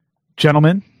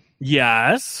Gentlemen.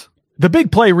 Yes. The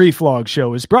Big Play Reflog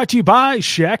Show is brought to you by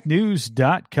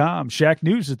ShackNews.com. Shack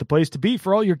News is the place to be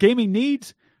for all your gaming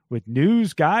needs with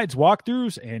news, guides,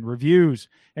 walkthroughs, and reviews.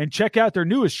 And check out their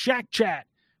newest Shack Chat,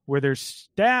 where their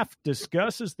staff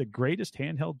discusses the greatest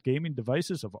handheld gaming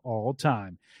devices of all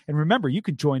time. And remember, you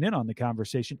can join in on the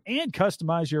conversation and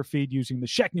customize your feed using the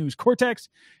Shack News Cortex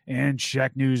and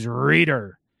Shack News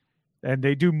Reader. And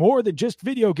they do more than just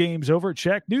video games over at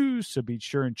Shack News, so be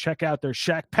sure and check out their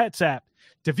Shack Pets app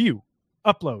to view,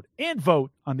 upload, and vote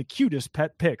on the cutest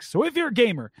pet pics. So if you're a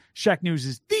gamer, Shack News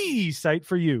is the site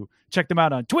for you. Check them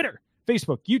out on Twitter,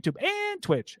 Facebook, YouTube, and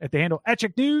Twitch at the handle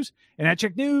 @CheckNews and at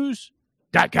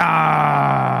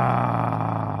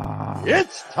CheckNews.com.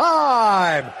 It's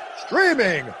time!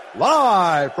 Streaming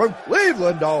live from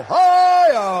Cleveland,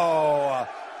 Ohio!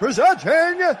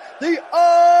 Presenting the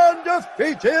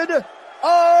undefeated,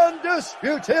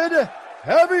 undisputed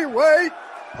heavyweight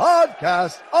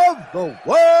podcast of the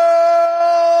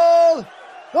world,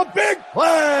 the Big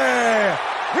Play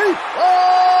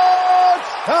Reflog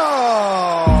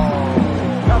Show!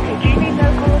 Okay, do you need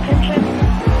medical attention?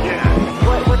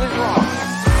 Yeah. What is wrong?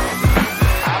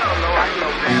 I don't know. I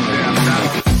know damn now.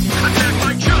 Attack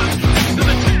by Chuck. To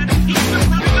the 10. He's the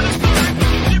running to the 5.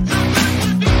 Gives up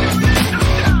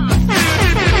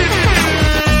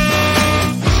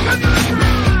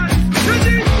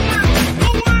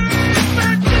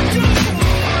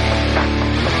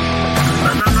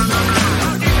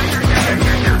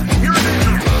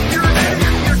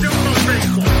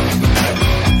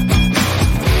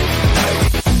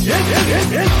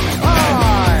It's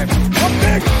time! The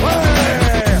Big Play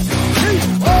Reflog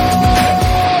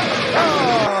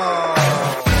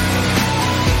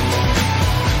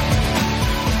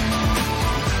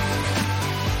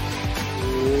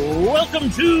Show! Welcome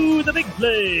to the Big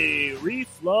Play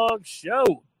Reflog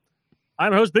Show.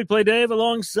 I'm host Big Play Dave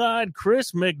alongside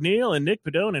Chris McNeil and Nick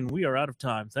Padone, and we are out of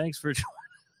time. Thanks for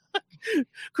joining.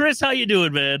 Chris, how you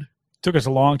doing, man? Took us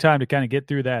a long time to kind of get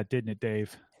through that, didn't it,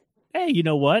 Dave? Hey, you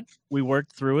know what? We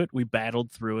worked through it. We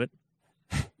battled through it.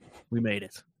 We made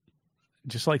it.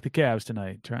 Just like the Cavs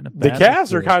tonight, trying to. The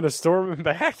Cavs are kind of storming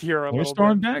back here a little bit. They're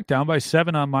storming back, down by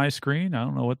 7 on my screen. I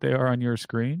don't know what they are on your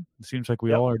screen. It seems like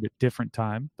we all are at a different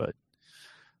time, but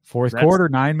fourth quarter,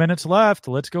 9 minutes left.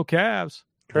 Let's go, Cavs.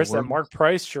 Chris, that Mark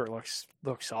Price shirt looks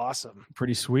awesome.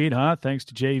 Pretty sweet, huh? Thanks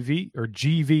to JV or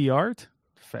GV Art.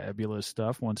 Fabulous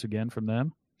stuff once again from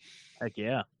them. Heck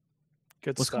yeah.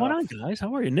 What's stuff. going on, guys?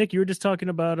 How are you? Nick, you were just talking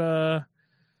about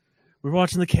we were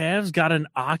watching the Cavs, got an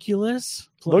Oculus.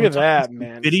 Look at that,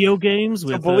 man. Video games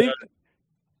with believe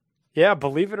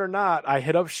it or not, I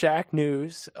hit up Shack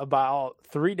News about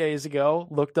 3 days ago,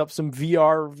 looked up some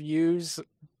VR reviews,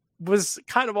 was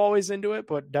kind of always into it,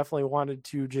 but definitely wanted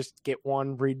to just get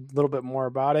one, read a little bit more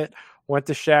about it. Went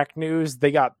to Shack News.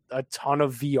 They got a ton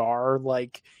of VR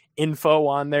info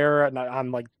on there and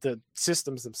on the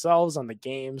systems themselves, on the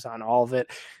games, on all of it.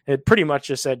 It pretty much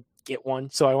just said get one.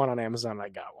 So I went on Amazon and I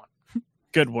got one.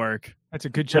 Good work. That's a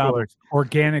good job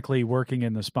organically working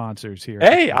in the sponsors here.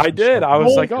 Hey, I did. I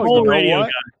was like, oh, you know what?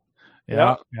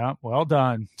 Yeah. Well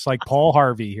done. It's like Paul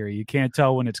Harvey here. You can't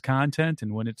tell when it's content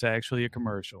and when it's actually a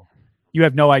commercial. You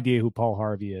have no idea who Paul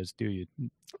Harvey is, do you,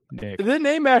 Nick? The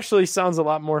name actually sounds a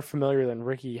lot more familiar than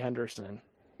Ricky Henderson.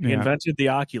 He invented the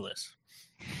Oculus.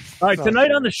 All right,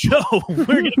 tonight on the show, we're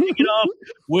going to kick it off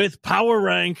with Power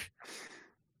Rank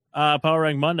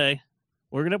Monday.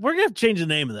 We're gonna have to change the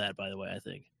name of that, by the way, I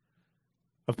think.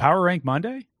 Of Power Rank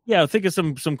Monday? Yeah, think of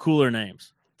some cooler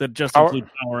names that just include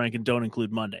Power Rank and don't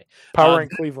include Monday. Power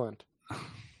Rank Cleveland. All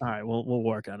right, we'll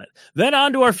work on it. Then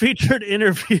on to our featured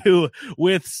interview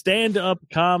with stand-up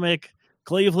comic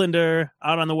Clevelander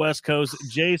out on the West Coast,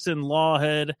 Jason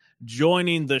Lawhead,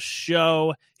 joining the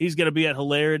show. He's going to be at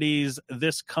Hilarities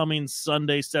this coming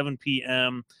Sunday, 7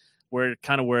 p.m., where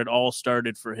it all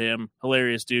started for him.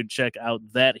 Hilarious dude. Check out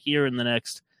that here in the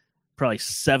next probably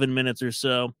 7 minutes or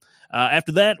so.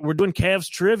 After that, we're doing Cavs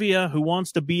trivia. Who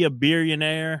wants to be a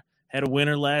billionaire? Had a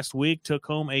winner last week. Took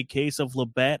home a case of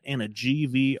Labatt and a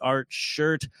GV Art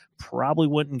shirt. Probably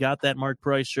went and got that Mark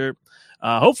Price shirt.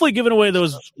 Hopefully giving away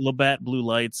those Labatt blue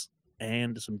lights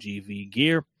and some GV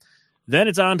gear. Then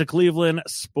it's on to Cleveland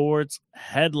sports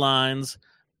headlines.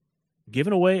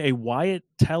 Giving away a Wyatt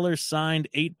Teller signed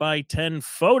 8x10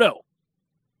 photo.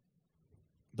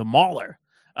 The Mauler.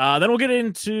 Then we'll get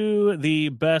into the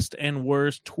best and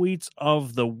worst tweets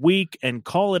of the week and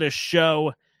call it a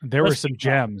show. There were some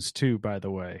gems, too, by the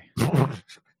way,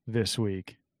 this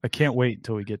week. I can't wait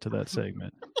until we get to that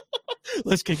segment.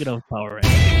 Let's kick it off, Power Rank.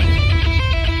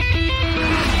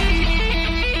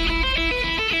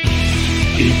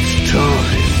 It's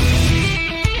time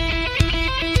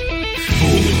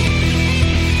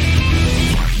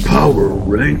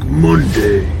Rank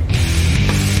Monday.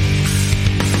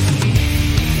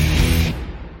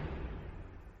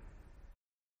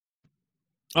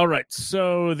 All right,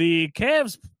 so the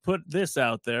Cavs put this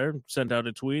out there, sent out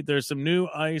a tweet. There's some new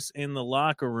ice in the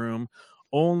locker room.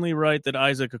 Only right that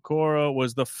Isaac Okoro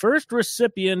was the first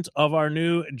recipient of our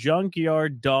new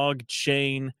Junkyard Dog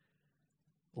chain.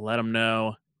 Let him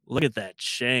know. Look at that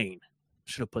chain.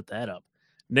 Should have put that up.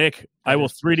 Nick, I will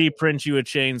 3D print you a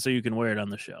chain so you can wear it on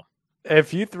the show.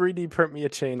 If you 3D print me a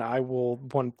chain, I will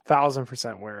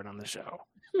 1000% wear it on the show.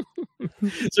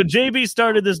 So JB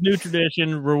started this new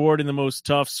tradition rewarding the most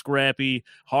tough, scrappy,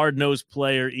 hard-nosed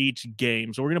player each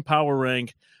game. So we're going to power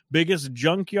rank biggest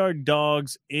junkyard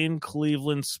dogs in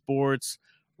Cleveland sports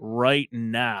right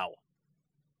now.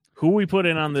 Who we put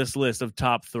in on this list of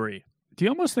top 3? Do you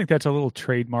almost think that's a little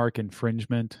trademark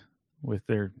infringement with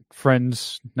their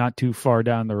friends not too far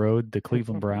down the road, the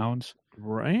Cleveland Browns?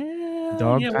 Right.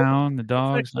 Dog Pound, the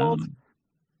dogs. I don't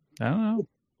know.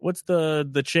 What's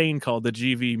the chain called that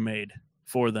GV made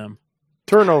for them?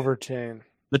 Turnover chain.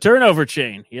 The turnover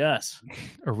chain, yes.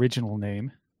 Original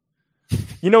name.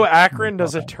 You know, Akron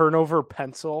does a turnover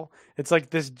pencil. It's like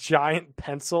this giant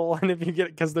pencil, and if you get,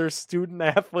 because they're student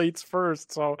athletes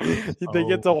first, so they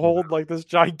get to hold like this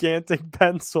gigantic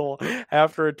pencil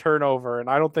after a turnover. And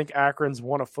I don't think Akron's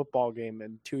won a football game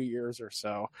in 2 years or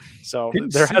so. So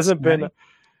there hasn't been.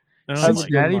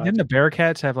 Cincinnati, didn't the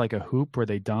Bearcats have like a hoop where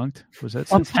they dunked? Was that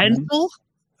a pencil?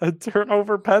 A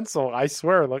turnover pencil. I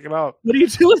swear. Look it up. What do you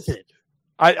do with it?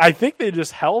 I think they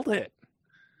just held it.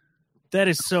 That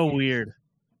is so weird.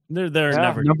 They're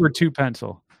never number 2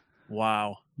 pencil.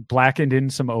 Wow. Blackened in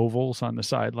some ovals on the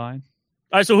sideline.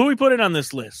 All right, so who we put in on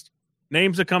this list?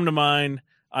 Names that come to mind.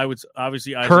 I would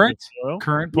obviously current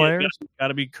players. Got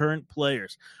to be current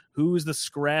players. Who's the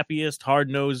scrappiest,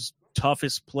 hard-nosed,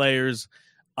 toughest players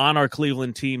on our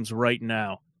Cleveland teams right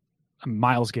now?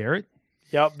 Miles Garrett.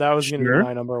 Yep, that was going to be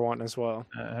my number 1 as well.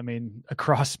 I mean,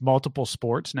 across multiple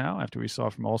sports now, after we saw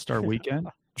from All-Star Weekend.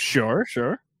 Sure.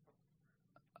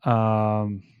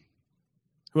 Who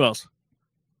else?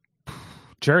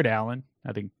 Jared Allen,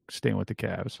 I think, staying with the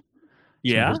Cavs.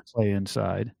 Yeah. Play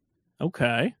inside.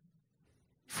 Okay.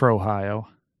 For Ohio.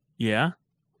 Yeah.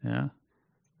 No,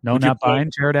 not buying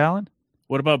Jared Allen.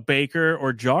 What about Baker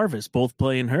or Jarvis, both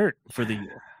playing hurt for the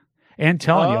year? And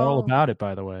telling you all about it,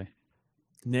 by the way.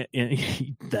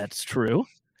 That's true.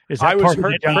 Is that part of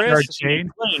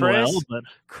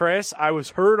Chris, I was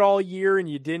hurt all year, and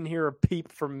you didn't hear a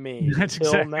peep from me. That's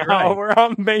until exactly now, right. where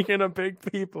I'm making a big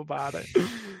peep about it.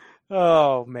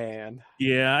 Oh man.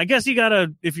 Yeah, I guess you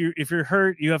gotta if you're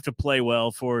hurt, you have to play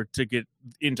well to get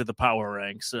into the power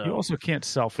ranks. So you also can't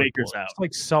self-report. Baker's out. It's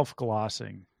like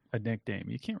self-glossing a nickname.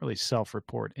 You can't really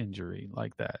self-report injury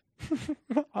like that.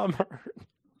 I'm hurt.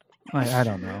 I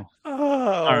don't know. Oh,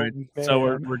 all right, man. so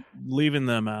we're leaving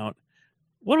them out.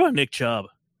 What about Nick Chubb?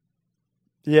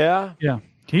 Yeah. Yeah.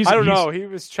 I don't know. He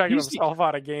was checking himself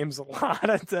out of games a lot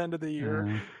at the end of the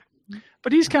year.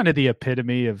 But he's kind of the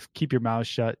epitome of keep your mouth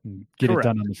shut and get it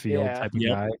done on the field type of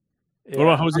guy. What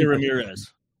about Jose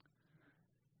Ramirez?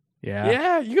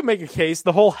 Yeah, you can make a case.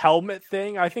 The whole helmet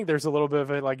thing, I think there's a little bit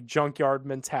of a like junkyard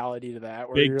mentality to that,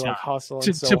 where you're like hustling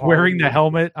to wearing the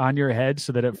helmet on your head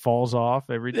so that it falls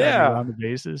off every time you're on the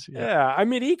bases. Yeah, I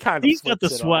mean, he's got the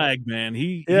swag, man.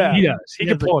 He does. He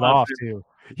can pull it off too.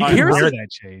 He can wear that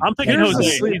chain. I'm thinking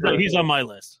Jose. He's on my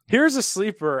list. Here's a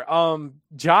sleeper.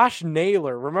 Josh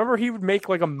Naylor. Remember, he would make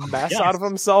like a mess out of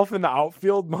himself in the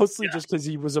outfield, mostly just because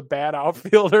he was a bad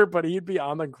outfielder, but he'd be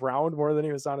on the ground more than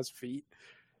he was on his feet.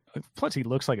 Plus, he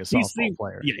looks like a softball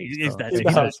player. Yeah, that's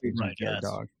exactly right. Yes.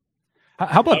 Dog.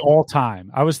 How about all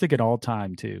time? I was thinking all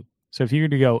time too. So if you were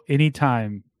to go any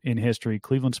time in history,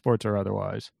 Cleveland sports or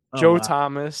otherwise, Joe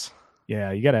Thomas.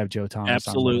 Yeah, you got to have Joe Thomas.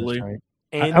 Absolutely. On the list,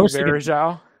 right? Andy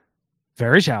Varejao.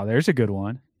 Varejao, there's a good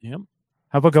one. Yep.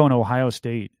 How about going to Ohio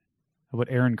State? How about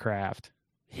Aaron Kraft?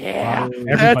 Yeah,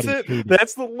 that's it.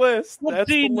 That's the list. Well,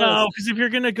 no, because if you're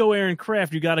gonna go Aaron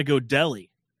Kraft, you got to go Delhi.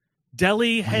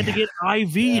 Delhi had to get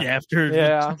IV'd after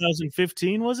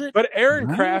 2015, was it? But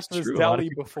Aaron Kraft was Delhi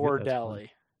before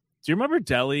Delhi. Do you remember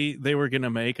Delhi? They were going to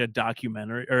make a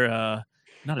documentary or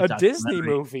not a Disney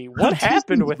movie. What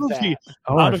happened with that?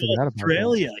 Oh, out of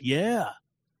Australia. Yeah.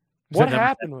 What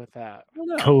happened with that?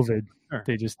 COVID. Sure.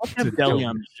 They just have Delhi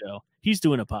on the show. He's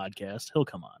doing a podcast. He'll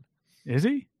come on. Is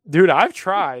he? Dude, I've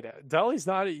tried. Delhi's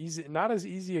not as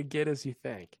easy a get as you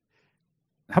think.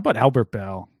 How about Albert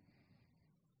Bell?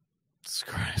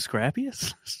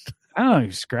 Scrappiest? I don't know.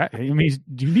 Scrappy. I mean,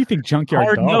 do you think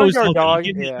junkyard dog?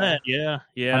 Yeah.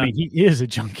 I mean, he is a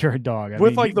junkyard dog.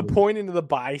 With the point into the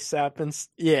bicep and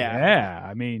Yeah.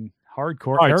 I mean,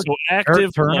 Hardcore. All right, Eric, so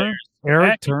active Turner. players.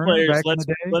 Eric Active Turner players, back let's in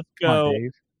the day. let's Come on, go.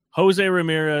 Dave. Jose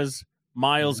Ramirez,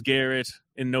 Miles Garrett,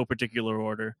 in no particular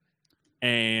order,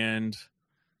 and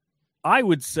I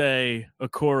would say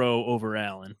Okoro over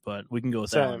Allen, but we can go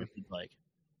with Allen Same. if you'd like.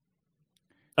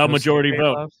 A majority Stipe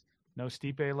vote. Love? No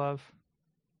Stipe love.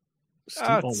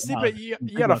 Stipe, you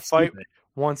Think got to about fight Stipe.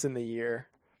 once in the year.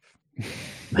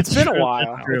 That's It's been true, a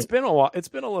while. that's true. It's been a while. It's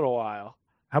been a little while.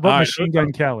 How about All right, Machine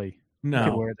Gun Kelly? He could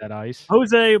No. wear that ice.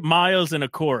 Jose, Miles, and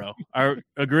Okoro. Are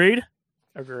agreed?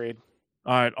 Agreed.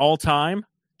 All right, all time.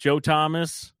 Joe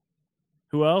Thomas.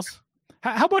 Who else?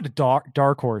 How about a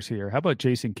dark horse here? How about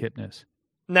Jason Kipnis?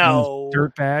 No.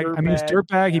 Dirtbag. I mean, he's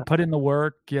dirtbag. He put in the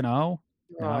work, you know.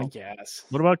 I guess.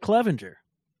 What about Clevenger?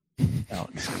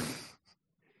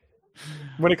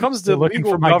 When it comes to Still looking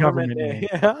legal for my government, government name.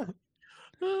 yeah.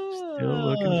 Still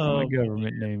looking for my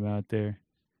government name out there.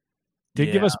 Did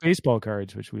give Yeah. us baseball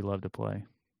cards, which we love to play.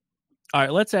 All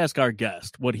right, let's ask our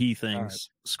guest what he thinks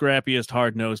right. scrappiest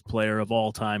hard-nosed player of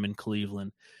all time in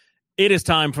Cleveland. It is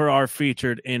time for our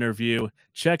featured interview.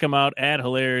 Check him out at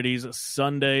Hilarities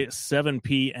Sunday, 7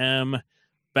 p.m.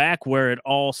 Back where it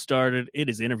all started. It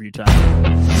is interview time.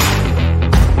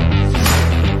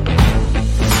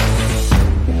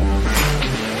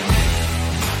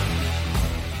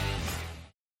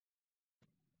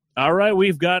 All right,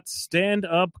 we've got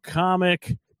stand-up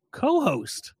comic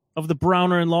co-host of the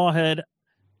Browner and Lawhead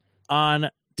on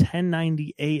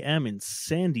 1090 AM in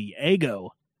San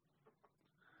Diego.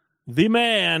 The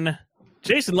man,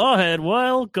 Jason Lawhead.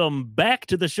 Welcome back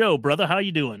to the show, brother. How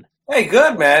you doing? Hey,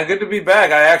 good, man. Good to be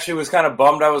back. I actually was kind of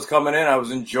bummed I was coming in. I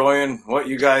was enjoying what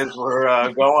you guys were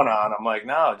going on. I'm like,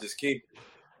 no, just keep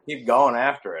going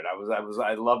after it.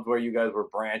 I loved where you guys were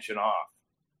branching off.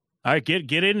 All right,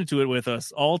 get into it with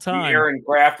us all The time. Aaron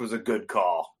Kraft was a good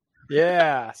call.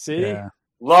 Yeah. See? Yeah.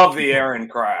 Love the Aaron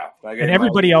Kraft. And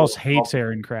everybody else hates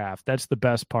Aaron Kraft. That's the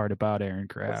best part about Aaron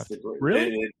Kraft.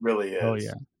 Really? It really is. Oh,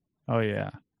 yeah. Oh,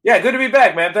 yeah. Yeah, good to be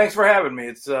back, man. Thanks for having me.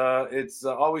 It's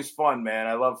always fun, man.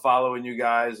 I love following you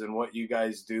guys and what you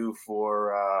guys do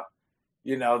for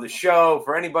the show.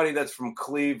 For anybody that's from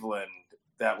Cleveland,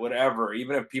 that whatever,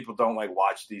 even if people don't like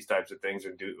watch these types of things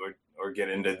or get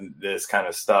into this kind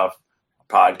of stuff,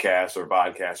 podcasts or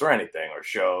vodcasts or anything or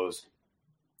shows,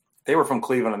 they were from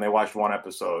Cleveland and they watched one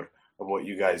episode of what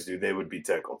you guys do, they would be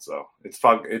tickled. So it's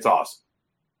fun. It's awesome.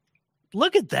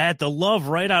 Look at that. The love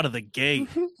right out of the gate.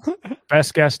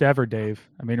 Best guest ever, Dave.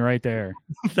 I mean, right there.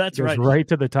 That's Goes right. right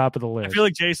to the top of the I list. feel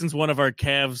like Jason's one of our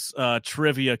Cavs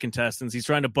trivia contestants. He's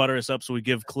trying to butter us up so we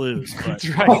give clues. But That's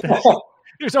right.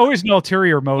 There's always an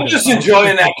ulterior I'm motive. just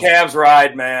enjoying that Cavs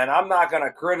ride, man. I'm not going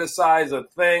to criticize a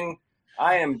thing.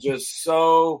 I am just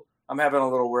I'm having a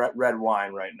little red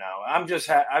wine right now. I'm just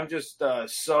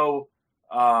so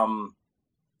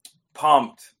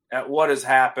pumped at what is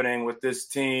happening with this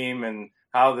team and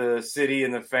how the city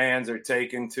and the fans are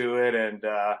taking to it. And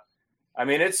I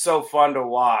mean, it's so fun to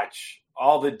watch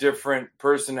all the different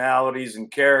personalities and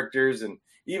characters and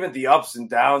even the ups and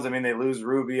downs. I mean, they lose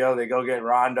Rubio, they go get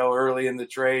Rondo early in the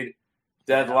trade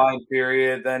deadline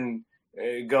period, then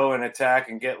go and attack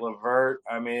and get LeVert.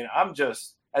 I mean, I'm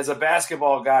just, as a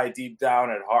basketball guy deep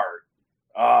down at heart,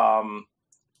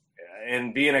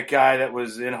 and being a guy that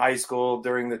was in high school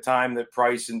during the time that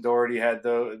Price and Doherty had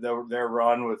their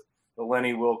run with the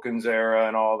Lenny Wilkins era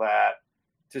and all that,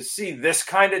 to see this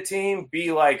kind of team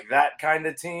be like that kind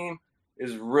of team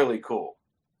is really cool.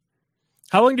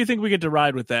 how long do you think we get to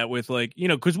ride with that? With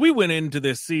because we went into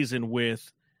this season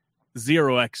with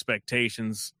zero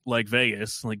expectations, like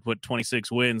Vegas,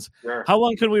 26 wins. Sure. How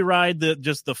long could we ride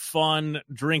the fun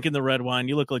drinking the red wine?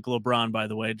 You look like LeBron, by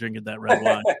the way, drinking that red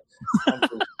wine.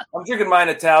 I'm drinking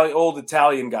mine old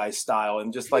Italian guy style,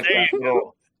 and just like that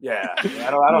little, yeah.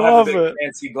 I don't Love have the big it.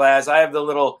 fancy glass. I have the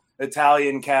little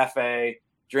Italian cafe.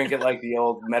 Drink it like the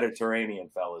old Mediterranean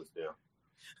fellas do.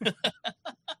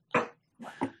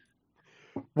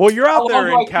 Well, you're out How there long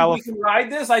do I in think we California. can ride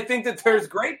this? I think that there's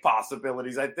great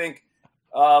possibilities. I think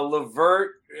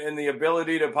LeVert and the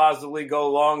ability to possibly go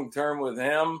long term with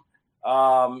him,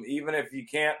 even if you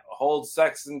can't hold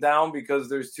Sexton down because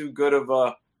there's too good of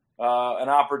an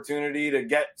opportunity to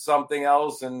get something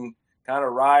else and kind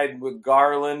of ride with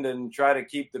Garland and try to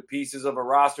keep the pieces of a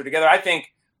roster together. I think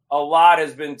a lot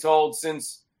has been told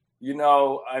since,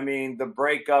 the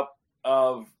breakup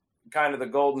of kind of the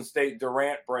Golden State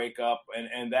Durant breakup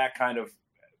and that kind of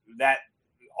that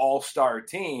all-star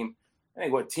team. I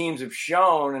think what teams have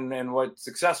shown and what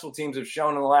successful teams have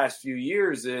shown in the last few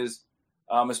years is,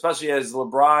 especially as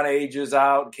LeBron ages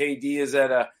out, KD is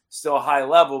at a still high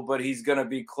level, but he's going to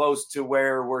be close to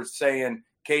where we're saying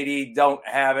KD don't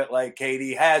have it like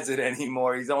KD has it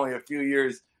anymore. He's only a few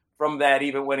years from that,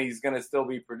 even when he's going to still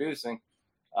be producing.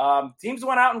 Teams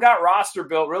went out and got roster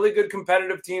built. Really good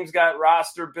competitive teams got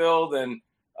roster built. And,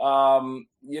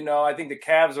 I think the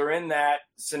Cavs are in that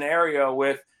scenario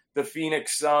with the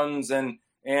Phoenix Suns and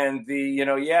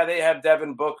they have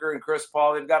Devin Booker and Chris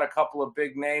Paul. They've got a couple of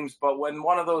big names. But when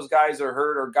one of those guys are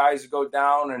hurt or guys go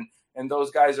down and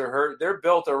those guys are hurt, they're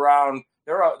built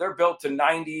to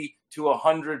 90 to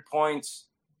 100 points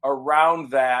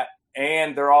around that.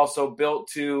 And they're also built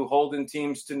to holding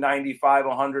teams to 95,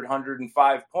 100,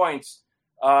 105 points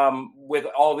with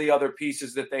all the other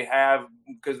pieces that they have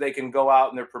because they can go out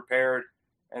and they're prepared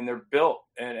and they're built.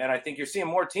 And I think you're seeing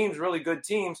more teams, really good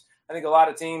teams. I think a lot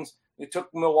of teams, it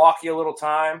took Milwaukee a little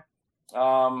time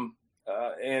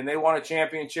and they won a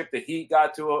championship. The Heat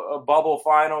got to a bubble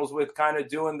finals with kind of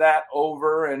doing that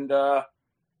over. And,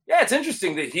 it's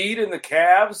interesting. The Heat and the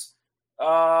Cavs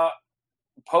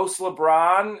post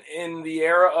LeBron in the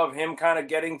era of him kind of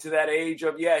getting to that age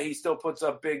of, he still puts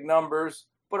up big numbers,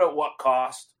 but at what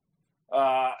cost?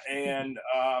 I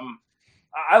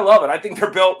love it. I think they're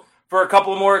built for a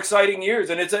couple more exciting years,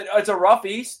 and it's a rough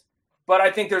East, but I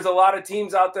think there's a lot of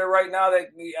teams out there right now that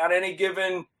on any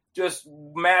given just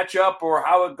matchup or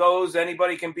how it goes,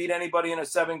 anybody can beat anybody in a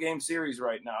 7-game series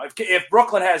right now. If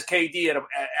Brooklyn has KD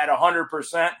at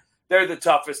 100%, they're the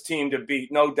toughest team to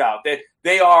beat, no doubt.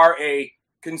 They are a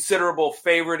considerable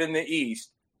favorite in the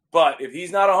East. But if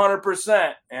he's not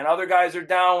 100% and other guys are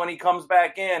down when he comes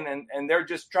back in and they're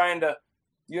just trying to,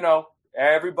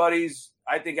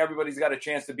 I think everybody's got a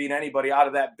chance to beat anybody out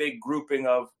of that big grouping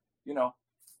of,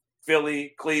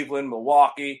 Philly, Cleveland,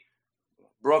 Milwaukee,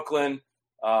 Brooklyn,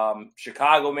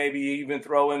 Chicago, maybe even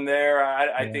throw in there.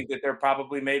 I think that they're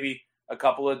probably maybe a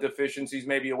couple of deficiencies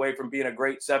maybe away from being a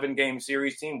great 7-game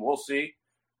series team. We'll see.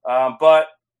 I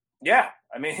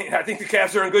think the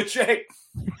Cavs are in good shape.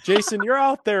 Jason, you're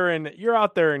out there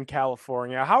in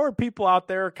California. How are people out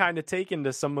there kind of taking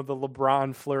to some of the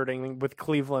LeBron flirting with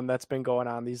Cleveland that's been going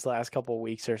on these last couple of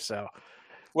weeks or so?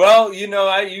 Well,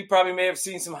 you probably may have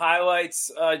seen some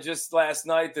highlights just last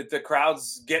night that the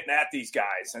crowd's getting at these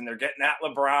guys and they're getting at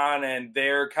LeBron and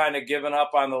they're kind of giving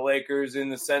up on the Lakers in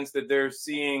the sense that they're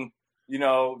seeing,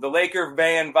 the Laker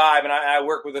fan vibe. And I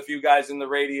work with a few guys in the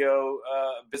radio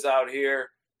biz out here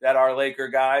that are Laker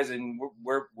guys, and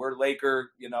we're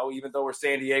Laker, even though we're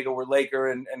San Diego, we're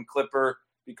Laker and Clipper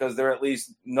because they're at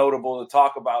least notable to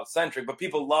talk about centric. But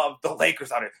people love the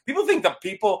Lakers out here. People think the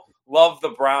people love the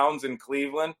Browns in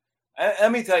Cleveland.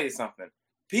 Let me tell you something.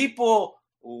 People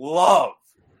love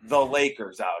the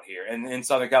Lakers out here in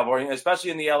Southern California, especially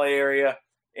in the LA area.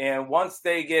 And once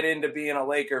they get into being a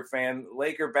Laker fan,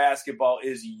 Laker basketball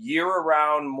is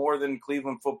year-round more than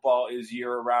Cleveland football is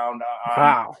year-round.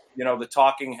 Wow. The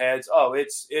talking heads. Oh,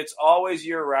 it's always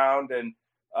year-round. And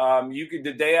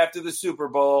the day after the Super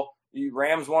Bowl,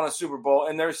 Rams won a Super Bowl,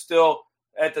 and they're still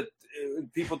at the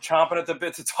people chomping at the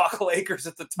bit to talk Lakers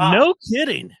at the top. No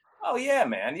kidding. Oh, yeah,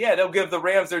 man. Yeah, they'll give the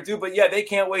Rams their due, but, they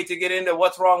can't wait to get into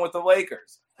what's wrong with the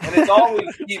Lakers. And it's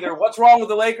always either what's wrong with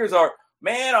the Lakers or,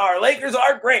 man, our Lakers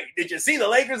are great. Did you see the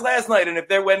Lakers last night? And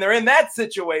when they're in that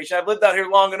situation, I've lived out here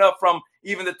long enough from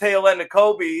even the tail end of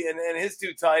Kobe and his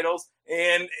 2 titles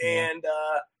and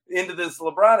into this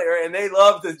LeBron era, and they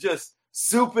love to just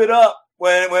soup it up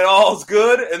when all's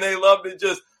good, and they love to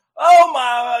just, oh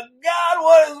my God,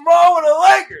 what is wrong with the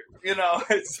Lakers?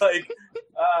 It's like,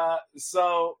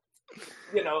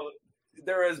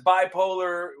 they're as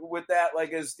bipolar with that,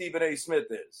 like as Stephen A. Smith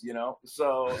is,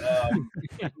 So,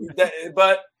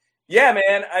 but yeah,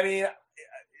 man. I mean,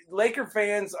 Laker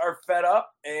fans are fed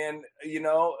up, and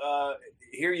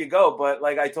here you go. But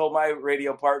like I told my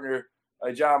radio partner,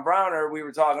 John Browner, we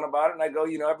were talking about it, and I go,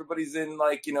 everybody's in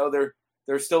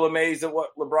they're still amazed at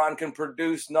what LeBron can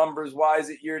produce numbers wise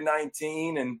at year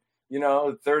 19, and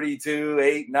 32,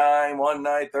 8, 9, one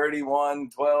night, 31,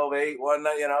 12, 8, one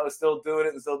night, still doing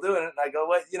it. And I go,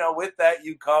 with that,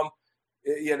 you come,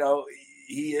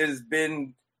 he has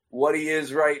been what he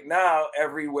is right now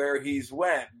everywhere he's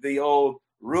went. The old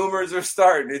rumors are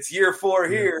starting. It's year 4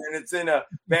 here, and it's in a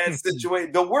bad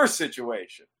situation, the worst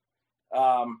situation.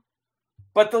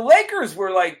 But the Lakers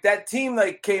were like that team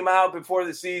that came out before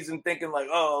the season thinking like,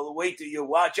 oh, wait till you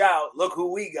watch out. Look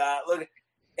who we got. Look.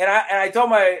 And I told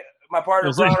my partner,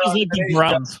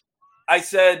 I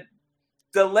said,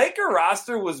 the Laker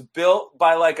roster was built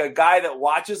by like a guy that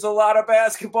watches a lot of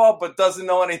basketball but doesn't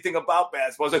know anything about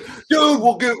basketball. It's like, dude,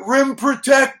 we'll get rim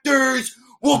protectors.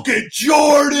 We'll get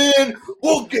Jordan.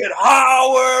 We'll get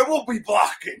Howard. We'll be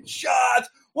blocking shots.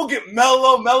 We'll get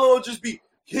Melo. Melo will just be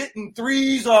hitting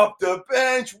threes off the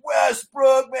bench.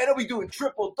 Westbrook, man, they'll be doing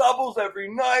triple doubles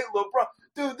every night. LeBron,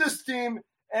 dude, this team,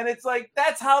 and it's like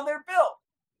that's how they're built,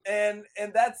 and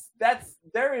that's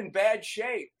they're in bad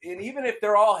shape. And even if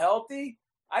they're all healthy,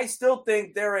 I still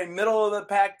think they're a middle of the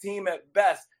pack team at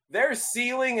best. Their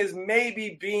ceiling is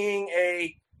maybe being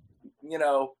a,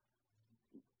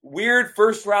 weird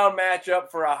first round matchup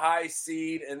for a high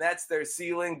seed, and that's their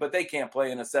ceiling, but they can't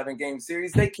play in a 7-game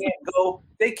series. They can't go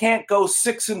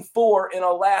 6-4 in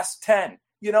a last 10.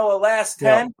 A last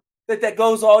 10 that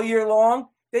goes all year long.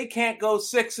 They can't go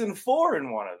 6-4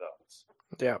 in one of those.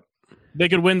 Yeah. They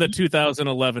could win the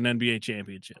 2011 NBA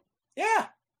championship. Yeah,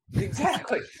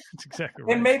 exactly. That's exactly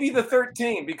right. And maybe the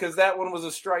 13, because that one was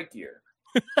a strike year.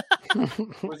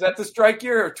 Was that the strike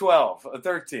year or 12?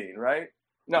 13, right?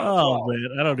 No. Oh, man.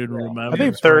 I don't even remember. I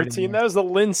think 13. That was the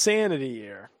Linsanity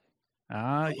year.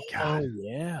 God. Oh,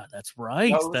 yeah. That's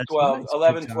right. That was That's 12. right.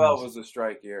 11, 12 was a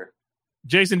strike year.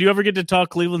 Jason, do you ever get to talk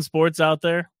Cleveland sports out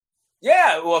there?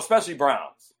 Yeah, well, especially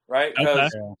Browns, right?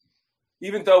 Because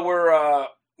even though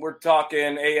we're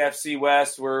talking AFC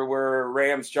West, we're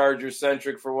Rams Chargers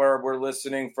centric for where we're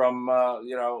listening from.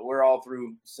 We're all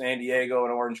through San Diego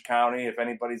and Orange County. If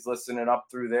anybody's listening up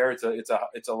through there,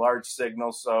 it's a large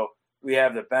signal. So we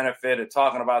have the benefit of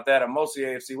talking about that, and mostly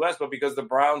AFC West. But because the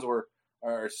Browns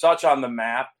are such on the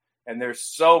map, and there's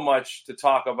so much to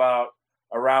talk about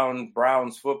around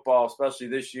Browns football, especially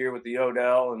this year with the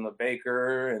Odell and the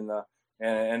Baker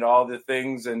and all the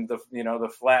things, and the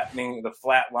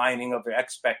flatlining of the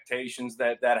expectations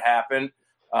that happened.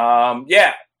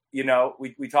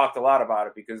 We talked a lot about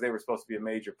it because they were supposed to be a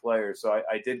major player. So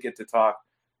I did get to talk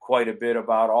quite a bit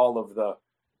about all of the,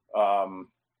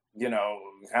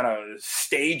 kind of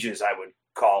stages, I would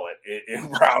call it,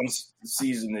 in Browns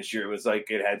season this year. It was like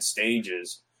it had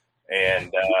stages.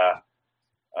 And,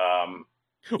 how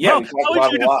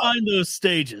would you define those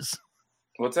stages?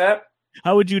 What's that?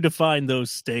 How would you define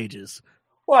those stages?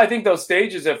 Well, I think those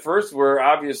stages at first were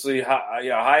obviously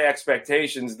high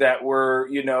expectations that were,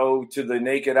 to the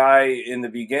naked eye in the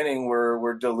beginning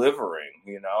were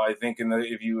delivering. I think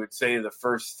if you would say the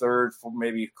first third,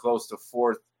 maybe close to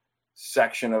fourth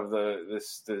section of the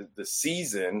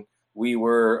season,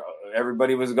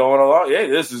 everybody was going along. Yeah,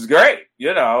 this is great. We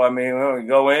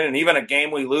go in, and even a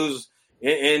game we lose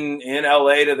in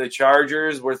LA to the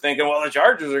Chargers, we're thinking, well, the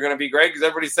Chargers are going to be great because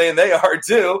everybody's saying they are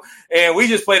too. And we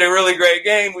just played a really great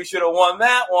game. We should have won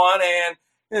that one.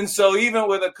 And so even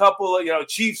with a couple of,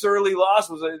 Chiefs early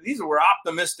losses, these were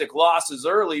optimistic losses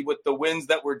early with the wins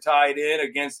that were tied in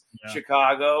against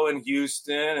Chicago and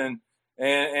Houston.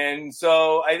 And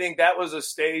so I think that was a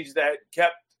stage that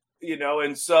kept,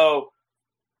 and so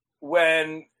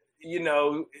when,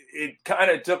 it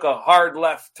kind of took a hard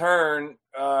left turn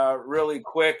really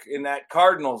quick in that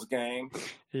Cardinals game,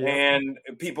 and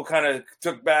people kind of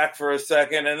took back for a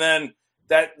second, and then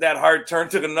that hard turn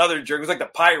took another jerk. It was like the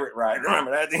pirate ride.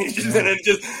 Remember that?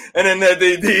 And then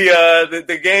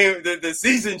the game, the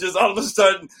season just all of a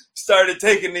sudden started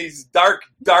taking these dark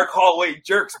hallway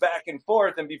jerks back and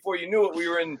forth, and before you knew it, we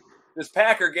were in this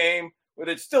Packer game with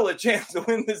it's still a chance to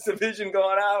win this division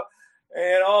going out.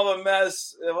 And all the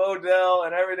mess of Odell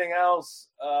and everything else,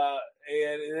 and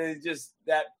it just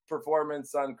that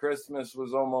performance on Christmas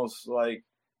was almost like,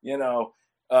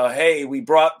 hey, we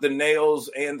brought the nails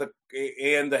and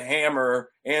the hammer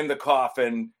and the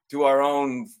coffin to our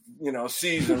own,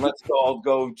 season. Let's all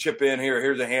go chip in here.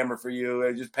 Here's a hammer for you.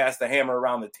 And just passed the hammer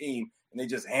around the team, and they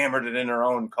just hammered it in their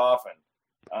own coffin.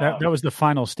 That was the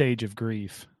final stage of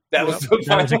grief. That was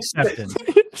acceptance.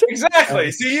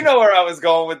 Exactly. See, you know where I was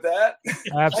going with that.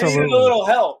 Absolutely. I needed a little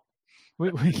help. We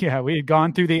had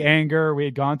gone through the anger. We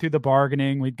had gone through the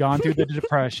bargaining. We'd gone through the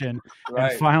depression.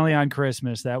 Right. And finally on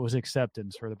Christmas, that was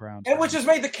acceptance for the Browns. And which has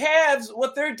made the Cavs,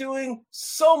 what they're doing,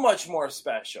 so much more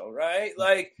special, right?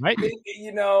 Like, right.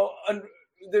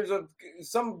 There's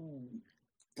some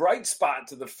bright spot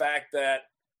to the fact that,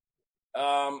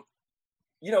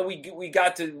 we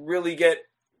got to really get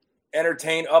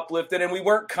entertained, uplifted, and we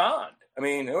weren't conned. I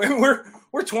mean,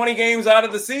 we're 20 games out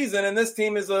of the season, and this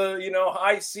team is a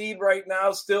high seed right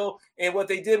now still. And what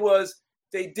they did was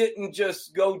they didn't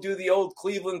just go do the old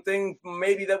Cleveland thing,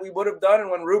 maybe that we would have done.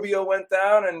 And when Rubio went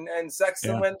down and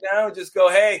Sexton went down, just go,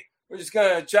 hey, we're just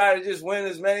gonna try to just win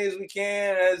as many as we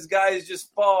can as guys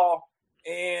just fall.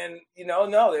 And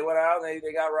no, they went out and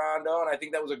they got Rondo, and I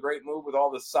think that was a great move with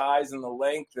all the size and the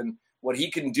length and what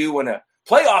he can do when a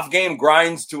playoff game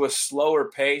grinds to a slower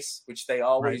pace, which they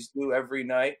always do every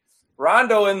night.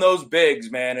 Rondo and those bigs,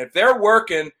 man, if they're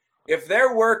working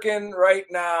right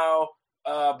now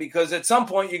because at some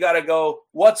point you got to go,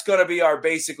 what's going to be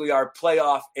basically our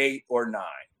playoff 8 or 9,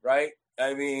 right?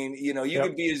 I mean, you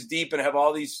could be as deep and have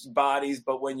all these bodies,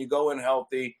 but when you go in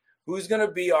healthy, who's going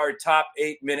to be our top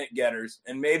 8-minute getters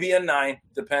and maybe a 9,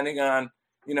 depending on,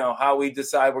 how we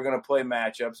decide we're going to play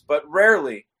matchups. But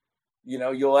rarely,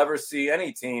 you'll ever see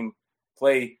any team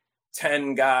play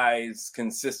 10 guys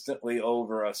consistently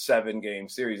over a 7-game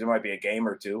series. There might be a game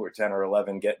or two or 10 or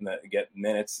 11 get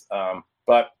minutes.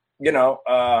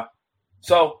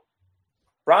 So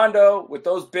Rondo with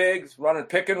those bigs running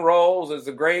pick and rolls as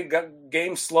the great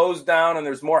game slows down and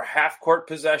there's more half-court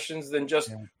possessions than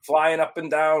just flying up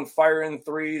and down, firing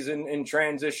threes in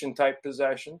transition type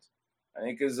possessions, I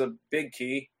think is a big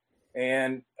key.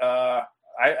 And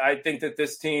I think that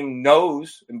this team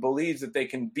knows and believes that they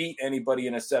can beat anybody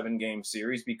in a 7-game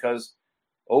series because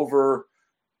over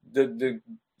the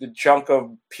chunk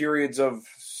of periods of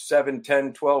 7,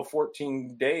 10, 12,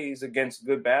 14 days against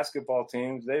good basketball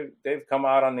teams, they've come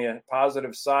out on the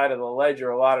positive side of the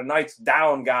ledger a lot of nights,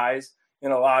 down guys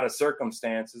in a lot of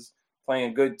circumstances,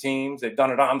 playing good teams. They've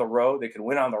done it on the road. They can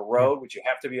win on the road, which you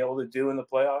have to be able to do in the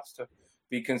playoffs to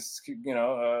be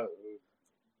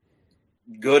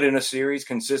good in a series,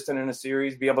 consistent in a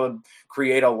series, be able to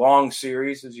create a long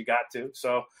series as you got to.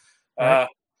 So, they're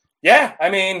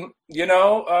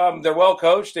well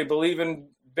coached. They believe in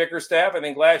Bickerstaff. I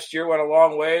think last year went a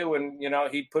long way when,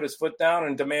 he put his foot down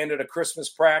and demanded a Christmas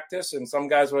practice. And some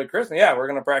guys were like, Christmas? Yeah, we're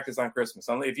going to practice on Christmas.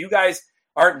 If you guys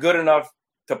aren't good enough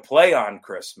to play on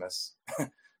Christmas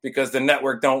because the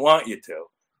network don't want you to,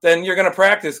 then you're going to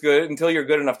practice good until you're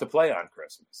good enough to play on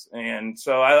Christmas. And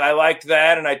so I liked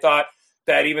that. And I thought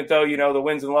that even though, the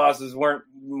wins and losses weren't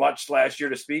much last year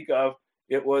to speak of,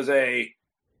 it was a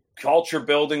culture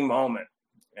building moment.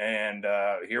 And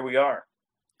here we are.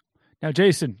 Now,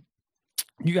 Jason,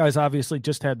 you guys obviously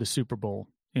just had the Super Bowl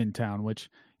in town, which,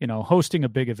 hosting a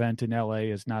big event in LA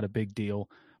is not a big deal.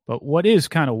 But what is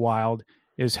kind of wild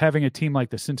is having a team like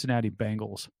the Cincinnati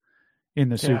Bengals in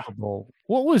the Super Bowl.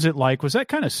 What was it like? Was that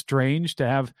kind of strange to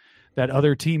have that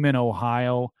other team in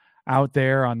Ohio out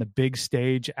there on the big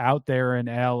stage, out there in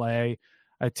LA,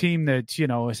 a team that,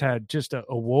 has had just a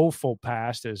woeful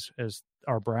past as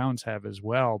our Browns have as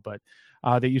well, but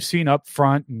that you've seen up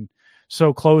front and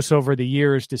so close over the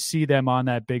years to see them on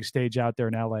that big stage out there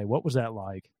in LA? What was that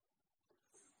like?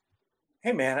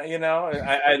 Hey, man,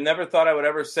 I never thought I would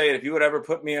ever say it. If you would ever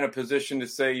put me in a position to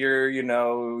say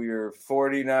you're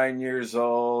 49 years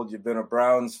old, you've been a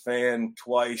Browns fan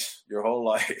twice your whole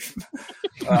life,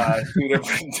 2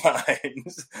 different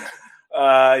times.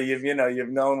 You've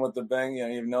known what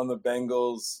you've known the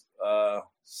Bengals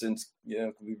since we've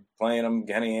been playing them,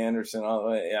 Kenny Anderson,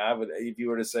 all that. Yeah, I would, if you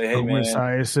were to say, hey, man,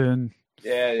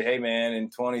 hey, man, in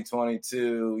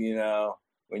 2022,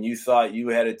 when you thought you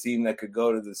had a team that could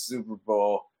go to the Super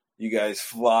Bowl, you guys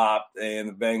flopped and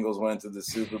the Bengals went to the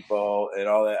Super Bowl and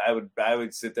all that. I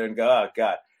would sit there and go, oh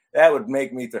God, that would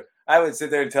make me I would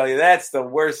sit there and tell you that's the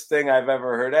worst thing I've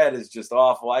ever heard. That is just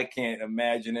awful. I can't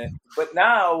imagine it. But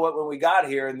now when we got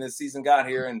here and this season got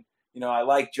here and, I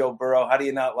like Joe Burrow. How do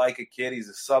you not like a kid? He's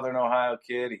a Southern Ohio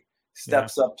kid. He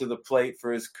steps up to the plate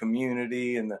for his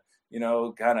community and the,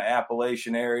 kind of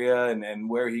Appalachian area and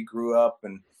where he grew up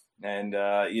and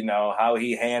how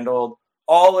he handled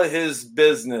all of his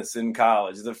business in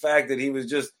college. The fact that he was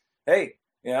just, hey,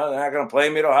 they're not going to play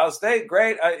me at Ohio State.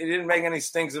 Great. He didn't make any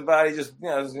stinks about it. He just,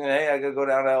 hey, I got to go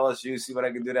down to LSU, see what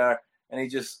I can do down there. And he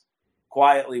just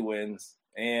quietly wins.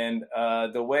 And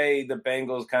the way the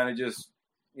Bengals kind of just,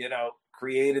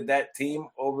 created that team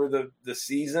over the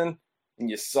season, and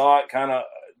you saw it kind of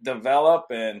develop,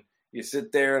 and you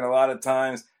sit there and a lot of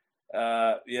times,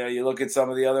 you look at some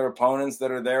of the other opponents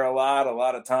that are there a lot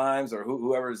of times, or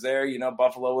whoever's there,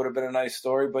 Buffalo would have been a nice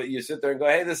story, but you sit there and go,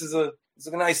 hey, this is a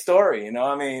nice story.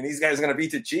 These guys are going to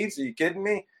beat the Chiefs. Are you kidding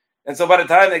me? And so by the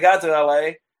time they got to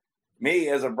LA, me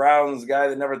as a Browns guy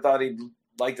that never thought he'd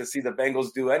like to see the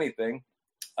Bengals do anything,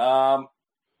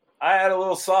 I had a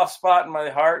little soft spot in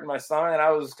my heart and my stomach, and I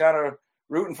was kind of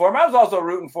rooting for him. I was also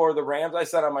rooting for the Rams. I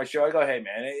said on my show, I go, hey,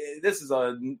 man, this is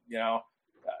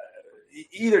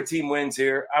either team wins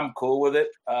here. I'm cool with it.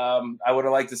 I would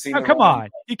have liked to see. Oh, come on,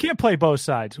 you can't play both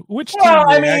sides. Which? Well,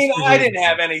 I mean, I didn't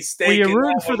have any stake. Were you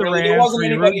rooting for the Rams? There wasn't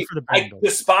anybody for the I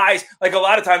despise. Like a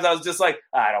lot of times, I was just like,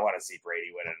 I don't want to see Brady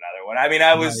win another one. I mean,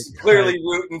 I was clearly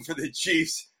rooting for the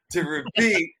Chiefs to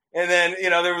repeat. And then,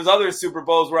 there was other Super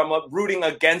Bowls where I'm rooting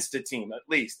against a team, at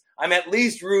least. I'm at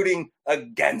least rooting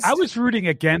against. I was rooting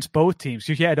against both teams.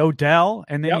 You had Odell,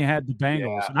 and then you had the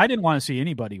Bengals. And I didn't want to see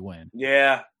anybody win.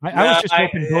 Yeah. I was just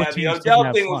hoping both teams. The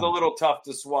Odell thing was a little tough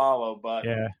to swallow, but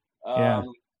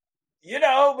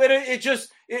but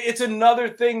it's another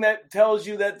thing that tells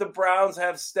you that the Browns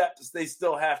have steps they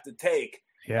still have to take.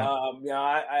 Yeah.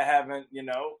 I haven't,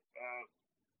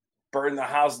 burned the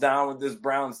house down with this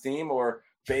Browns team or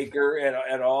Baker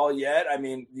at all yet. I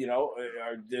mean,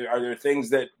 are there things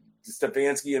that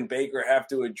Stefanski and Baker have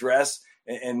to address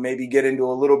and maybe get into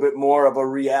a little bit more of a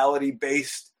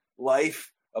reality-based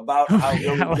life about how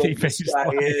really good this guy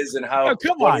is and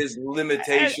what his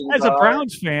limitations as are. a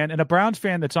Browns fan, and a Browns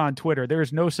fan that's on Twitter, there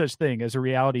is no such thing as a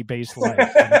reality-based life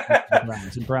in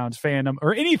Browns and Browns fandom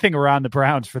or anything around the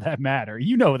Browns for that matter.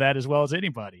 You know that as well as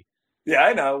anybody. Yeah,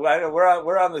 I know.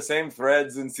 We're on the same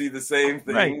threads and see the same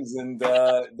things, and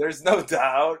there's no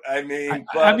doubt. I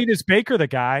mean, is Baker the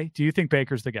guy? Do you think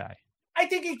Baker's the guy? I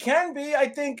think he can be. I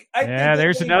think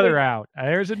there's another out.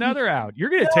 There's another out. You're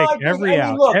going to take every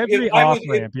out, every off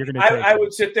ramp. You're going to take. I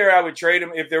would sit there. I would trade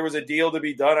him if there was a deal to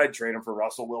be done. I'd trade him for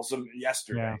Russell Wilson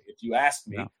yesterday. Yeah. If you asked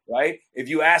me, right? If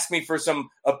you asked me for some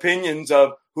opinions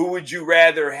of who would you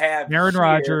rather have, Aaron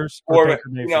Rodgers or Baker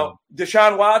Mayfield?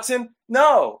 Deshaun Watson?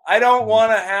 No, I don't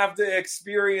want to have to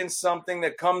experience something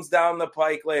that comes down the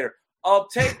pike later. I'll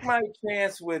take my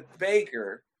chance with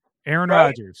Baker. Aaron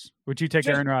Rodgers. Would you take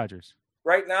Aaron Rodgers?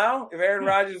 Right now, if Aaron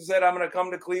Rodgers said, I'm going to come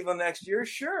to Cleveland next year,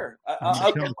 sure.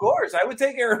 Of course. I would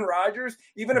take Aaron Rodgers,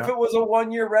 even if it was a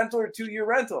 1-year rental or 2-year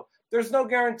rental. There's no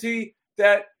guarantee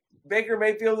that Baker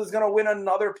Mayfield is going to win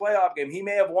another playoff game. He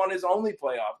may have won his only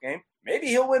playoff game. Maybe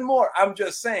he'll win more. I'm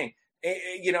just saying.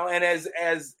 And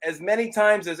as many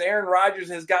times as Aaron Rodgers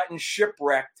has gotten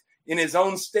shipwrecked in his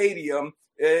own stadium,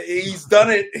 he's done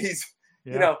it.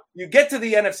 You get to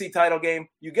the NFC title game,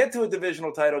 you get to a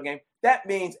divisional title game. That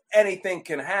means anything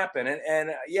can happen.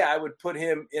 And I would put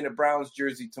him in a Browns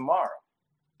jersey tomorrow.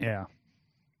 Yeah.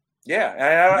 Yeah.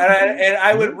 And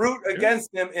I would root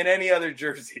against him in any other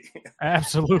jersey.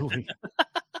 Absolutely.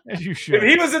 As you should. If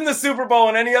he was in the Super Bowl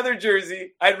in any other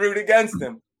jersey, I'd root against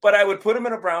him. But I would put him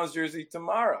in a Browns jersey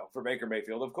tomorrow for Baker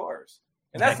Mayfield, of course.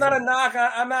 And that's not a knock.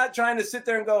 I'm not trying to sit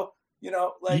there and go,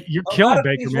 you're killing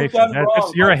Baker Mayfield.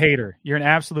 You're a hater. You're an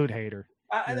absolute hater.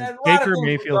 Baker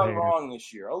Mayfield were done wrong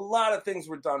this year. A lot of things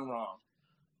were done wrong.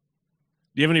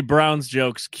 Do you have any Browns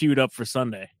jokes queued up for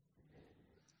Sunday?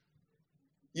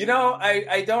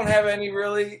 I don't have any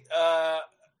really.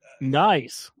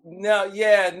 Nice. No.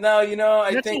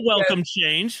 I That's think a welcome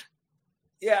change.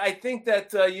 Yeah, I think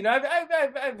that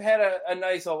I've had a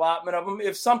nice allotment of them.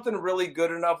 If something really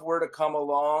good enough were to come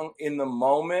along in the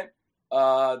moment,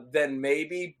 then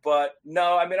maybe. But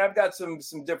no, I mean, I've got some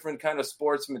different kind of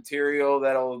sports material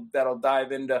that'll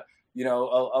dive into a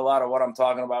lot of what I'm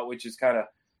talking about, which is kind of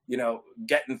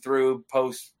getting through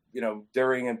post,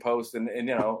 during and post, and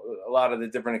a lot of the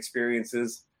different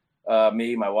experiences.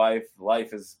 Me, my wife,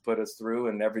 life has put us through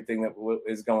and everything that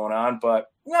is going on. But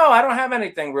no, I don't have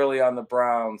anything really on the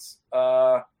Browns.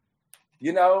 Are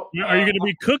you going to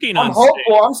be cooking I'm on hopeful.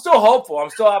 stage? I'm still hopeful.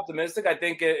 I'm still optimistic. I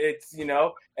think it's,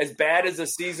 as bad as a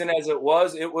season as it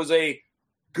was a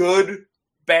good,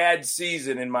 bad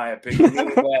season, in my opinion.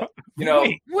 That,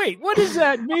 Wait, what does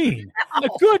that mean? A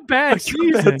good, bad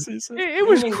season? It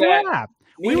was crap.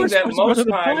 Meaning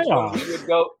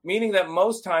that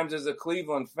most times as a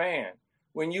Cleveland fan,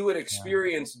 when you would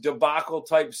experience debacle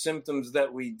type symptoms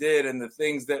that we did and the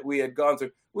things that we had gone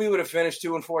through, we would have finished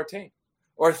 2-14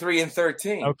 or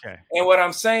 3-13. Okay. And what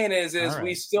I'm saying is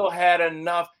we still had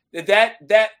enough that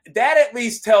at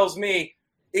least tells me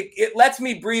it lets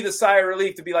me breathe a sigh of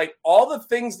relief to be like, all the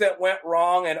things that went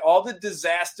wrong and all the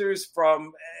disasters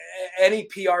from any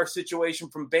PR situation,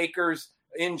 from Baker's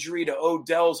injury to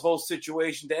Odell's whole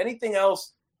situation to anything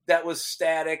else that was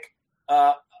static.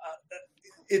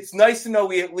 It's nice to know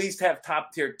we at least have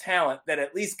top tier talent that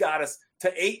at least got us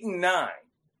to 8-9.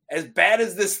 As bad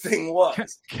as this thing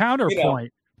was.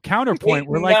 Counterpoint.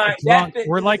 We're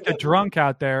like the drunk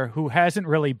out there who hasn't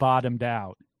really bottomed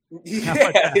out.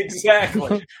 Yeah,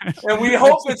 exactly. And we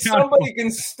hope that somebody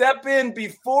can step in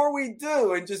before we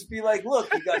do and just be like, look,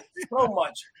 we got so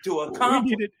much to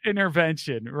accomplish. We need an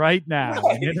intervention right now.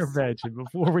 Nice. An intervention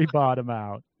before we bottom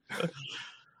out.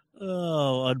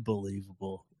 Oh,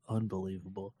 unbelievable.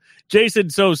 Jason,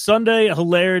 so Sunday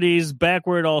hilarities, back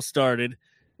where it all started.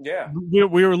 Yeah. We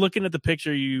were looking at the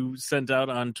picture you sent out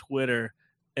on Twitter,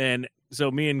 and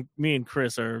so me and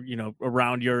Chris are,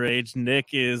 around your age. Nick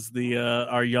is the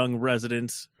our young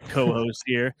resident co-host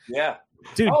here. Yeah.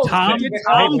 Dude,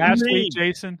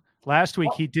 last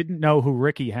week he didn't know who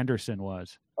Ricky Henderson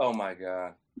was. Oh my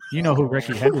God. You know who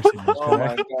Ricky Henderson is, oh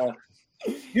my God.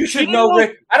 You should know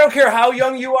Rick. I don't care how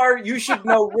young you are. You should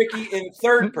know Ricky in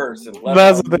third person.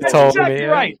 That's what they told me.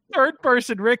 Right. Third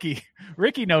person Ricky.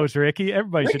 Ricky knows Ricky.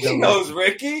 Everybody Ricky should know. knows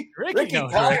Ricky. Ricky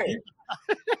knows tired.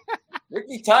 Ricky.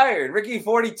 Ricky tired. Ricky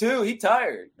 42. He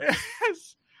tired.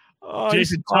 Oh,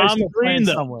 Jason, he's Tom still Green, playing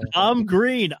somewhere. Tom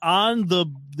Green on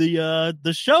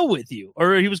the show with you,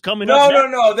 or he was coming No,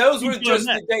 up. no. Those were He's just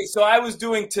doing the days. So I was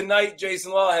doing tonight,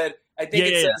 Jason Lawhead. I think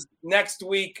it says next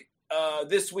week,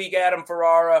 this week, Adam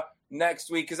Ferrara,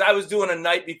 next week, because I was doing a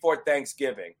night before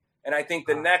Thanksgiving. And I think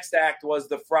the next act was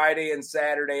the Friday and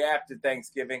Saturday after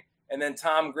Thanksgiving. And then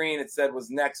Tom Green, it said, was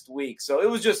next week. So it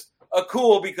was just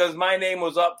cool because my name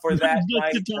was up for that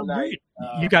night tonight.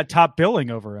 You got top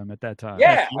billing over him at that time.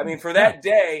 Yeah, I mean, for that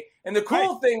day. And the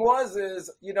cool thing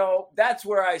is, that's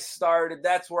where I started.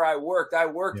 That's where I worked. I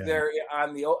worked there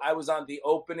I was on the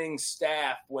opening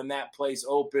staff when that place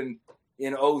opened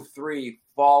in 03,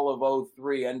 fall of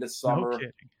 03, end of summer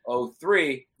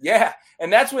 03. Yeah.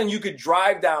 And that's when you could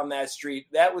drive down that street.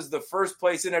 That was the first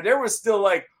place in there. There was still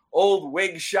like old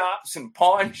wig shops and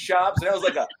pawn shops. And that was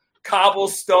like a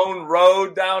cobblestone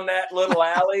road down that little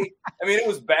alley. I mean, it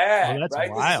was bad,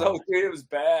 right? Wild. It was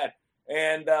bad.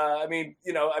 And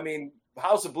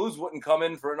House of Blues wouldn't come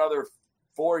in for another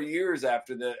 4 years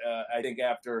after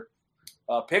after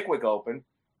Pickwick opened.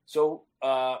 So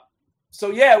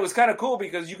yeah, it was kind of cool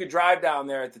because you could drive down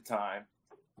there at the time.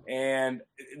 And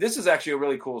this is actually a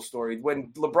really cool story. When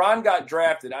LeBron got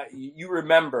drafted, you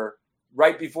remember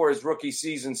right before his rookie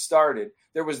season started,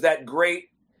 there was that great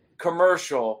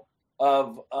commercial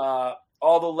of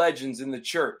all the legends in the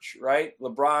church, right?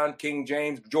 LeBron, King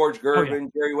James, George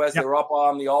Gervin, Jerry West, they were up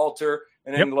on the altar.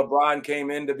 And then LeBron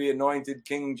came in to be anointed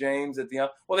King James at the end.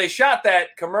 Well, they shot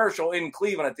that commercial in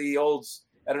Cleveland at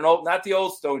not the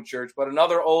Old Stone Church, but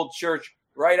another old church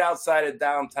right outside of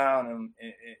downtown,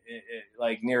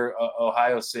 like near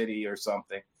Ohio City or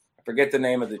something. I forget the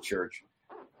name of the church.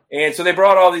 And so they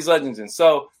brought all these legends in.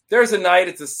 So there's a night.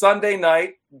 It's a Sunday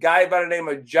night. Guy by the name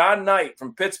of John Knight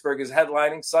from Pittsburgh is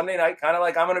headlining Sunday night, kind of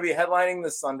like I'm going to be headlining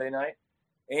this Sunday night.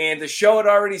 And the show had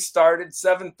already started,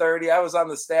 7:30. I was on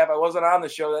the staff. I wasn't on the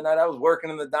show that night. I was working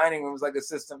in the dining room as like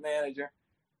assistant manager.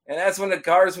 And that's when the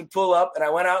cars would pull up. And I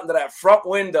went out into that front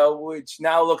window, which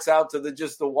now looks out to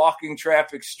the walking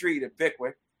traffic street at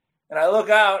Pickwick. And I look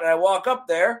out and I walk up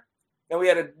there. And we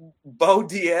had a Bo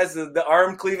Diaz, the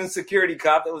armed Cleveland security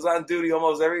cop that was on duty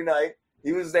almost every night.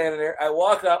 He was standing there. I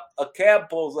walk up, a cab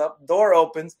pulls up, door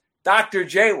opens, Dr.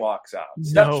 J walks out,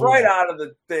 steps right out of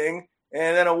the thing,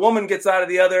 and then a woman gets out of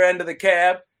the other end of the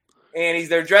cab, and he's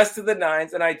there dressed to the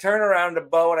nines, and I turn around to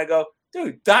Bo, and I go,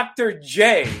 dude, Dr.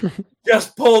 J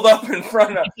just pulled up in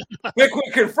front of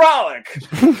Pickwick and Frolic.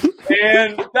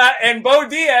 And Bo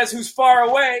Diaz, who's far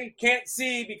away, can't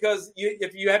see because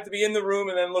if you have to be in the room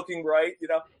and then looking right,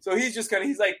 So he's just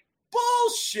he's like,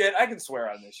 bullshit. I can swear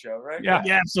on this show, right? Yeah,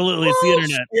 absolutely. It's the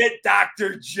internet. Bullshit,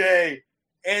 Dr. J.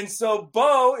 And so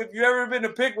Bo, if you've ever been to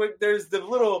Pickwick, there's the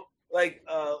little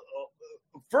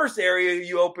first area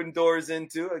you open doors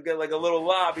into, like a little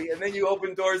lobby, and then you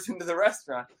open doors into the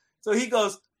restaurant. So he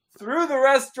goes through the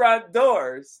restaurant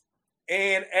doors,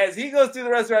 and as he goes through the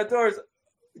restaurant doors,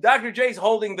 Dr. J's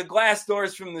holding the glass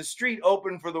doors from the street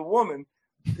open for the woman.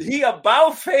 He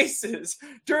about faces,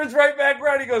 turns right back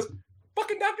around. He goes,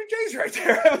 fucking Dr. J's right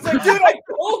there. I was like, dude, I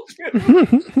told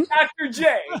you. Dr.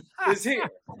 J is here.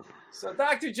 So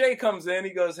Dr. J comes in.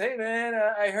 He goes, hey, man,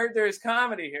 I heard there's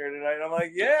comedy here tonight. I'm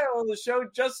like, yeah, well, the show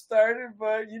just started,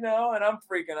 but, and I'm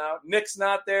freaking out. Nick's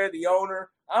not there, the owner.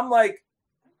 I'm like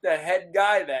the head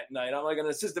guy that night. I'm like an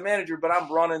assistant manager, but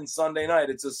I'm running Sunday night.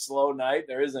 It's a slow night.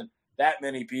 There isn't that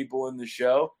many people in the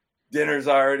show. Dinner's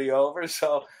already over.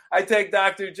 So I take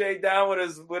Dr. J down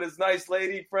with his nice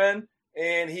lady friend.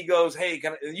 And he goes, hey,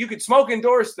 you could smoke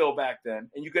indoors still back then.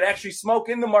 And you could actually smoke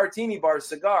in the martini bar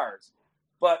cigars.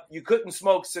 But you couldn't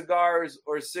smoke cigars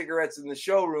or cigarettes in the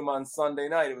showroom on Sunday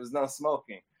night. It was no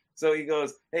smoking. So he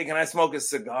goes, hey, can I smoke a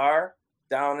cigar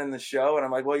down in the show? And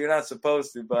I'm like, well, you're not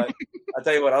supposed to. But I'll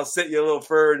tell you what, I'll sit you a little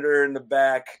further in the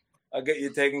back. I'll get you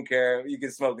taken care of. You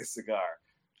can smoke a cigar.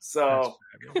 So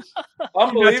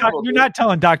unbelievable. You're not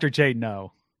telling Dr. J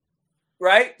no.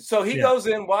 Right? So he goes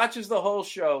in, watches the whole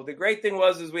show. The great thing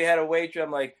was we had a waitress.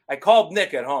 I'm like, I called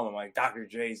Nick at home. I'm like, Dr.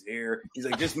 J's here. He's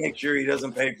like, just make sure he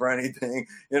doesn't pay for anything.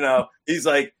 He's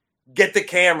like, get the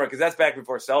camera, because that's back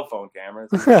before cell phone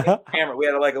cameras. Camera. We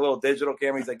had a little digital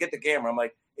camera. He's like, get the camera. I'm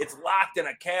like, it's locked in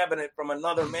a cabinet from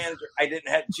another manager.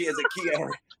 She has a key on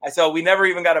it. I said, we never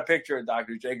even got a picture of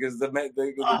Dr. J because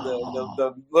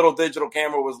the little digital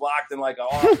camera was locked in like an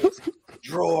office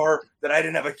drawer that I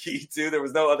didn't have a key to. There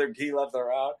was no other key left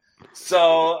around.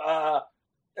 So,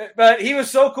 but he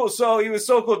was so cool.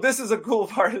 This is a cool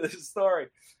part of this story.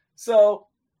 So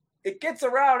it gets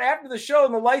around after the show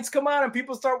and the lights come on and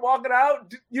people start walking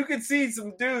out. You could see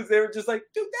some dudes. They were just like,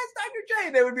 dude, that's Dr.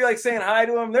 J. They would be like saying hi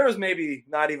to him. There was maybe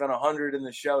not even 100 in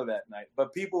the show that night,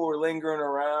 but people were lingering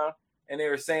around and they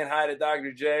were saying hi to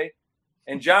Dr. J.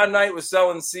 And John Knight was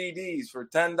selling CDs for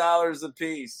 $10 a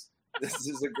piece. This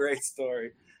is a great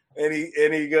story. And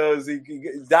he goes,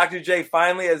 Dr. J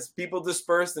finally, as people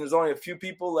dispersed and there's only a few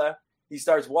people left, he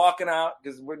starts walking out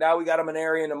because we got him an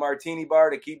area in a martini bar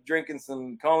to keep drinking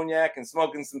some cognac and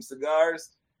smoking some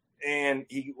cigars. And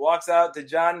he walks out to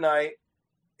John Knight,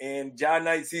 and John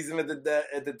Knight sees him at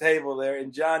the table there.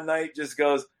 And John Knight just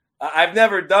goes, I've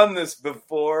never done this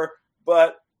before,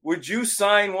 but would you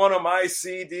sign one of my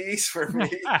CDs for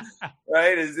me?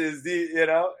 Right?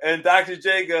 And Dr.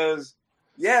 J goes,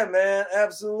 yeah, man,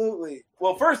 absolutely.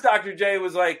 Well, first Dr. J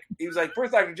was like,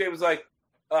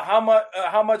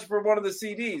 how much for one of the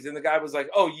CDs? And the guy was like,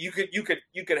 oh, you could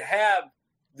have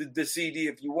the CD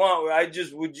if you want.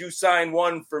 Would you sign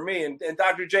one for me? And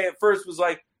Dr. J at first was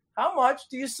like, how much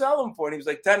do you sell them for? And he was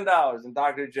like, $10. And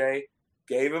Dr. J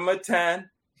gave him a 10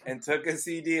 and took a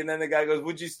CD. And then the guy goes,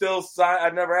 would you still sign?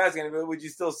 I've never asked anybody, would you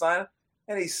still sign it?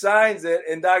 And he signs it.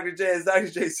 And as Dr.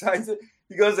 J signs it,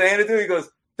 he goes to hand it to him. He goes,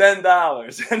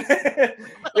 $10. And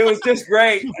it was just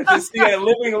great to see a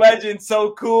living legend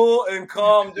so cool and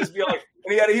calm just be like,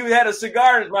 and he had a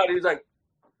cigar in his mouth. He was like,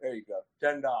 there you go,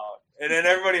 $10. And then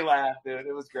everybody laughed, dude.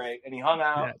 It was great. And he hung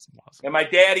out. That's awesome. And my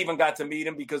dad even got to meet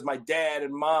him because my dad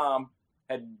and mom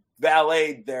had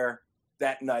valeted there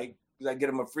that night because I get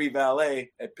him a free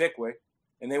valet at Pickwick.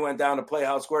 And they went down to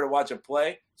Playhouse Square to watch a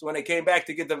play. So when they came back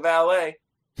to get the valet,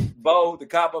 Bo, the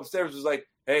cop upstairs, was like,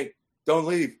 hey, don't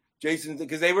leave. Jason,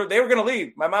 because they were going to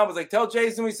leave. My mom was like, tell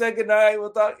Jason we said goodnight.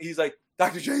 We'll talk. He's like,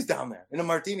 Dr. J's down there in a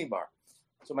martini bar.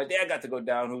 So my dad got to go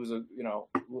down, who was a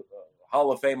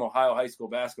Hall of Fame Ohio high school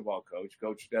basketball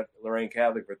coached at Lorraine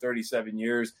Catholic for 37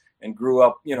 years and grew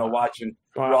up, watching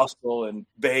Russell and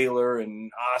Baylor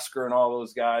and Oscar and all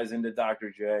those guys into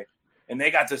Dr. J. And they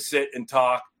got to sit and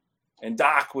talk. And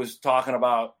Doc was talking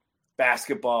about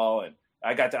basketball, and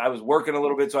I was working a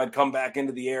little bit, so I'd come back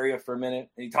into the area for a minute.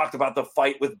 And he talked about the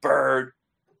fight with Bird,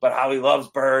 but how he loves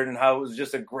Bird and how it was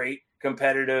just a great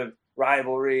competitive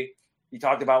rivalry. He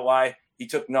talked about why he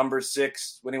took number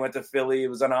 6 when he went to Philly. It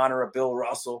was in honor of Bill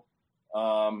Russell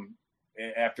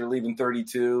after leaving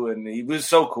 32. And he was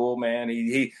so cool, man.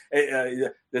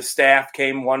 The staff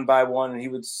came one by one, and he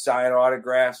would sign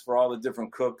autographs for all the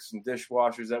different cooks and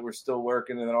dishwashers that were still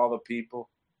working and then all the people.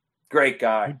 Great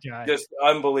guy. Just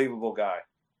unbelievable guy.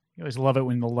 You always love it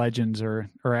when the legends are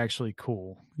actually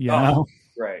cool. You know?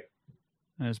 Right.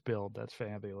 And his build, that's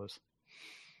fabulous.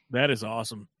 That is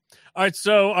awesome. All right,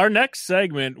 so our next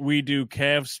segment, we do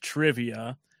Cavs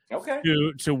trivia. Okay.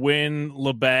 To win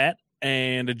Labatt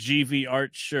and a GV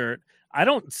Art shirt. I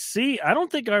don't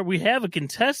think we have a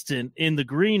contestant in the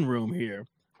green room here.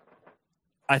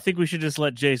 I think we should just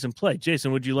let Jason play.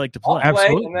 Jason, would you like to play? I'll play,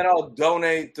 Absolutely. and then I'll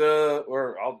donate,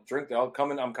 or I'll drink. I'm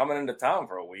coming into town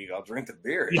for a week. I'll drink the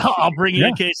beer. Yeah, I'll bring you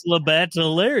a case of Labatt to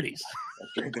Hilarities.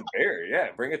 Drink the beer.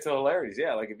 Yeah, bring it to Hilarities.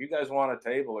 Yeah, like if you guys want a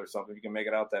table or something, you can make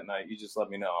it out that night. You just let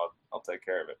me know. I'll take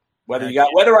care of it. Whether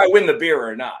I win the beer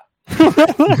or not.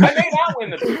 I may not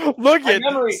win the beer. Look at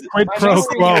quid pro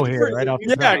quo here, right off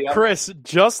the bat. Chris,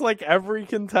 just like every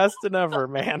contestant ever,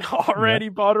 man, already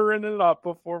buttering it up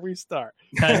before we start.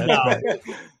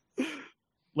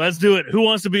 Let's do it. Who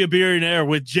wants to be a billionaire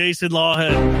with Jason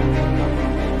Lawhead?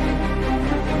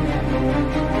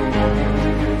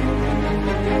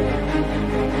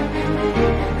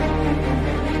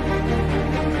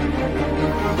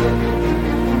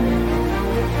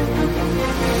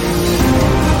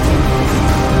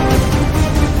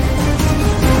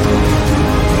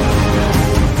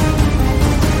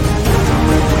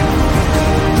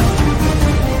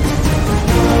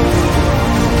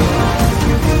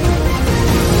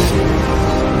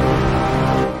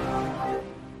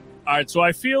 All right, so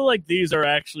I feel like these are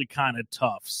actually kind of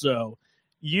tough. So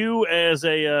you as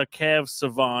a Cavs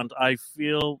savant, I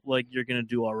feel like you're going to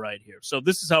do all right here. So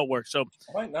this is how it works. So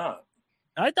why not?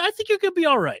 I think you're going to be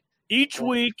all right. Each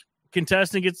week,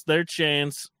 contestant gets their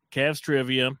chance. Cavs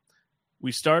trivia.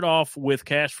 We start off with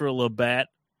cash for a Labatt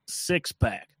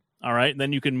 6-pack. All right, and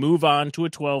then you can move on to a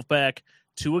 12-pack,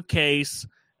 to a case,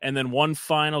 and then one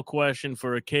final question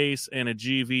for a case and a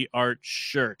GV Art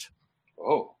shirt.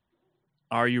 Oh.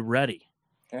 Are you ready?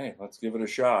 Okay, let's give it a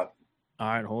shot. All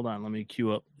right, hold on. Let me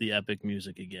cue up the epic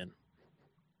music again.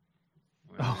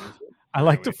 Oh, I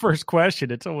like the first question.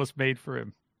 It's almost made for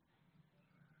him.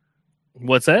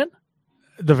 What's that?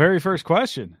 The very first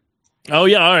question. Oh,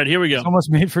 yeah. All right, here we go. It's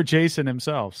almost made for Jason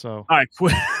himself. So, all right,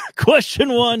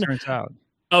 question one. Turns out.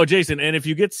 Oh, Jason, and if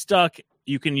you get stuck,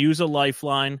 you can use a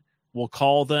lifeline. We'll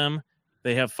call them.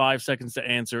 They have 5 seconds to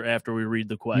answer after we read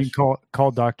the You question. can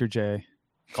call Dr. J.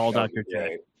 Call Dr.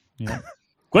 J. Yeah.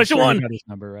 Question Sure, I one. got his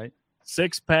number, right?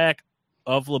 6-pack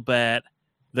of Labatt.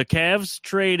 The Cavs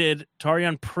traded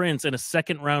Taurean Prince and a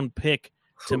second-round pick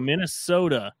to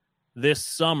Minnesota this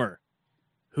summer.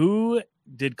 Who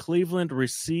did Cleveland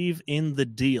receive in the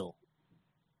deal?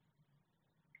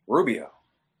 Rubio.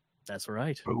 That's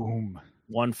right. Boom.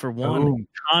 1 for 1. Boom.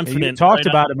 Confident. You talked right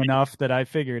about out. him enough that I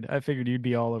figured you'd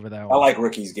be all over that I one. like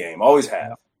Ricky's game. Always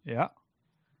have. Yeah.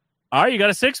 All right, you got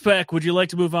a 6-pack. Would you like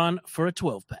to move on for a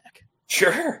 12-pack?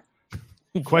 Sure.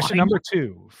 Question Why number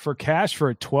 2. For cash for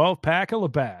a 12-pack of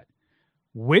Labatt,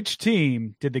 which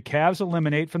team did the Cavs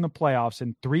eliminate from the playoffs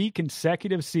in 3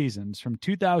 consecutive seasons from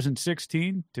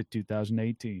 2016 to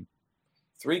 2018?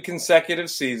 3 consecutive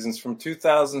seasons from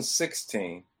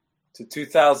 2016 to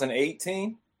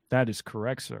 2018. That is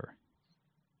correct, sir.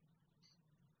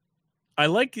 I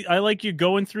like you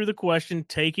going through the question,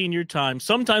 taking your time.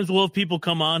 Sometimes we'll have people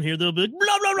come on here, they'll be like,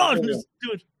 blah, blah, blah. Just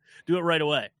do it right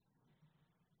away.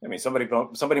 I mean,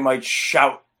 somebody might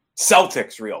shout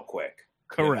Celtics real quick.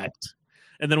 Correct.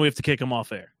 And then we have to kick them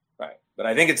off air. Right. But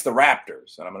I think it's the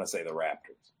Raptors, and I'm going to say the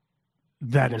Raptors.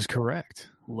 That is correct.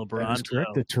 LeBron. That is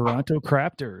correct. The Toronto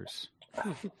Raptors.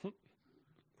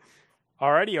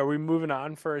 Alrighty, are we moving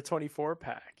on for a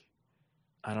 24-pack?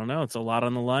 I don't know. It's a lot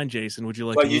on the line, Jason. Would you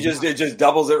like But to it move just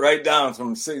doubles it right down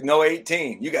from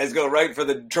 18. You guys go right for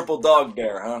the triple dog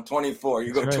there, huh? 24.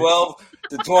 You go That's right. 12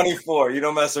 to 24. You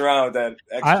don't mess around with that.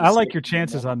 I like your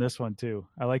chances on this one, too.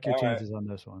 I like your All right. chances on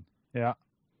this one. Yeah.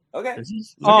 Okay. This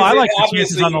is- Oh, I like the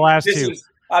chances Obviously, on the last this 2. is-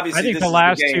 obviously, I think this the is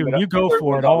last game, 2, but you go third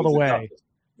for one's it all the always way. toughest,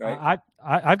 right?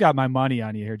 I've got my money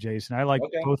on you here, Jason. I like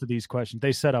Okay. both of these questions.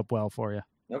 They set up well for you.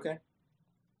 Okay.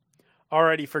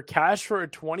 Alrighty, for cash for a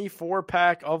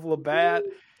 24-pack of Labatt,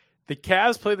 the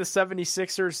Cavs play the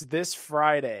 76ers this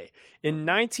Friday. In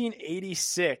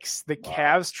 1986, the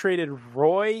Cavs traded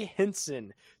Roy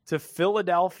Hinson to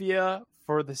Philadelphia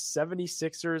for the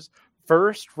 76ers'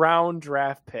 first-round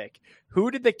draft pick.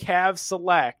 Who did the Cavs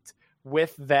select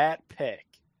with that pick?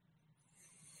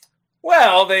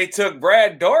 Well, they took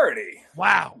Brad Doherty.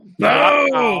 Wow.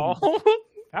 Wow.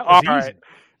 That All was right. easy.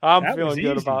 I'm That was feeling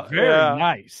good easy. about Very yeah.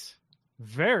 nice.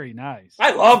 Very nice.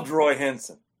 I loved Roy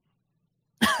Hinson.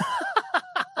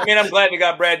 I mean, I'm glad they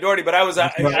got Brad Doherty, but I was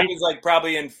like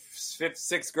probably in 5th,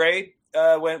 6th grade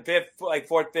when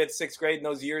fourth, fifth, sixth grade in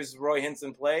those years Roy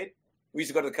Hinson played. We used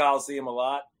to go to the Coliseum a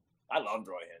lot. I loved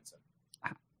Roy Hinson.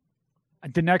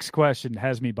 The next question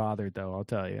has me bothered, though. I'll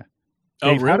tell you.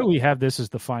 Oh, Dave, How do really? we have this as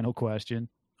the final question?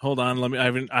 Hold on.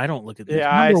 I don't look at this. Yeah,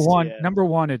 I see it. Number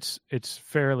one, it's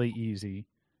fairly easy.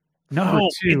 Number Oh,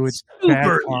 2, it's it's bad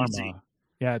super karma. easy.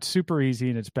 Yeah, it's super easy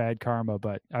and it's bad karma.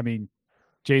 But I mean,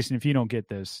 Jason, if you don't get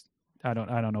this, I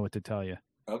don't know what to tell you.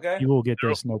 Okay. You will get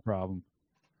this, no problem.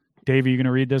 Dave, are you going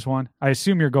to read this one? I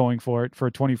assume you're going for it for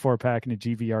a 24-pack and a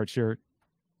GVR shirt.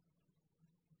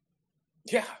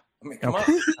 Yeah. I mean, come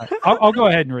Okay. on. I'll go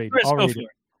ahead and read. Chris, I'll go read for it. it.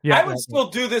 Yeah, I would still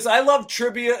do this. I love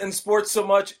trivia and sports so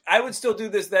much. I would still do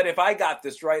this that if I got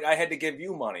this right, I had to give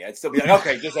you money. I'd still be like,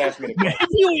 okay, just ask me the question.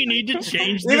 Maybe we need to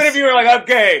change this. Even if you were like,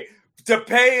 okay, to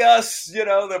pay us,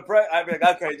 I'd be like,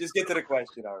 okay, just get to the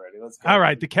question already. Let's go. All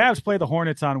right. The Cavs play the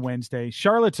Hornets on Wednesday.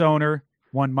 Charlotte's owner,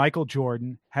 one Michael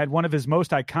Jordan, had one of his most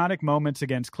iconic moments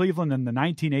against Cleveland in the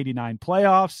 1989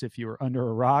 playoffs, if you were under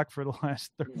a rock for the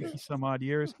last 30-some-odd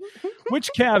years. Which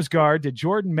Cavs guard did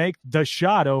Jordan make the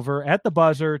shot over at the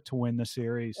buzzer to win the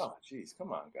series? Oh, jeez.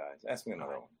 Come on, guys. Ask me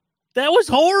another one. That was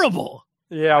horrible.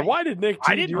 Yeah, why did Nick G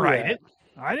I didn't do write that? it.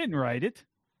 I didn't write it.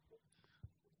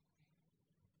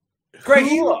 Craig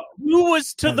Elo. Who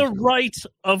was to the right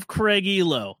of Craig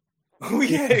Elo?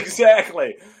 Yeah,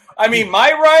 exactly. I mean,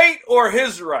 my right or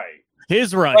his right?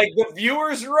 His right. Like the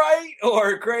viewer's right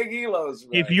or Craig Elo's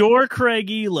right? If you're Craig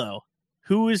Elo,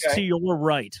 who is Okay. to your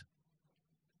right?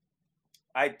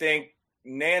 I think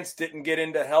Nance didn't get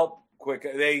into help quick.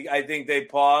 I think they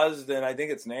paused, and I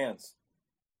think it's Nance.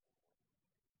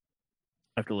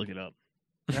 I have to look it up.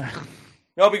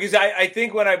 No, because I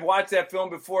think when I've watched that film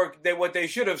before, what they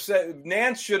should have said,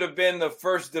 Nance should have been the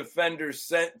first defender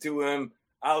sent to him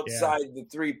outside the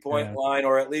 3-point line,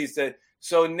 or at least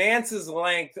so Nance's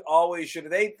length always should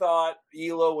have. They thought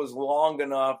Elo was long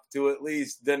enough to at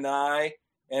least deny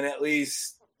and at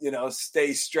least,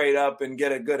 stay straight up and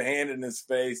get a good hand in his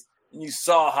face. And you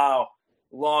saw how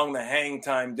long the hang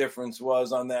time difference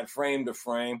was on that frame to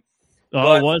frame.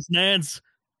 Oh, it was Nance.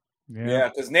 Yeah,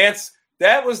 because Nance,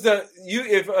 that was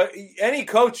if any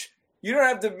coach, you don't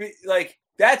have to be like,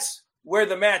 that's where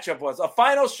the matchup was. A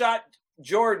final shot,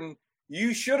 Jordan,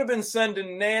 you should have been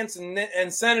sending Nance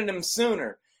and sending him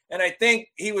sooner. And I think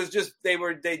he was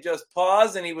they just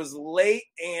paused and he was late.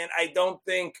 And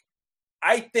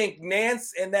I think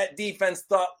Nance and that defense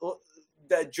thought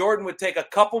that Jordan would take a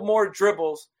couple more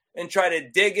dribbles and try to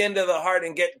dig into the heart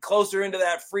and get closer into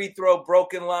that free throw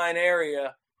broken line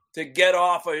area to get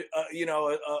off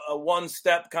a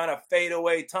one-step kind of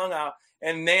fadeaway tongue out.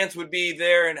 And Nance would be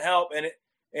there and help.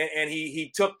 And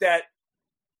he took that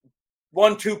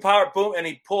 1-2 power boom and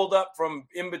he pulled up from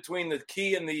in between the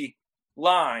key and the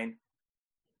line.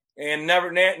 And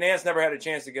Nance never had a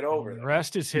chance to get over The it.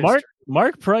 rest is history.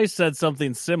 Mark Price said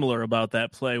something similar about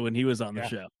that play when he was on the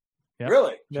show. Yep.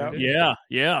 Really? Yeah.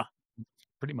 Yeah.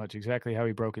 Pretty much exactly how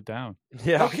he broke it down.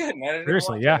 Yeah. No kidding, man. I didn't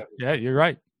Seriously, watch yeah. that. Yeah, you're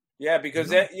right. Yeah, because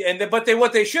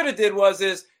what they should have did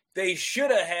is they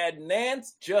should have had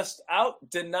Nance just out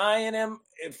denying him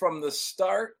from the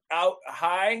start out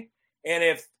high. And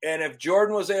if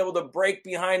Jordan was able to break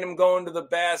behind him going to the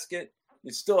basket,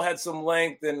 you still had some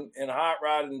length in Hot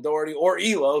Rod and Doherty or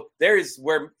Elo. There's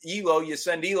where you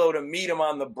send Elo to meet him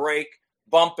on the break,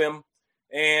 bump him,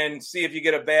 and see if you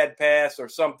get a bad pass or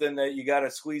something that you got to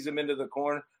squeeze him into the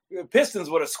corner. Pistons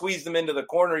would have squeezed him into the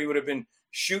corner. He would have been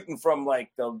shooting from like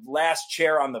the last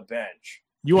chair on the bench.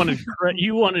 You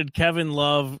wanted Kevin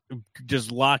Love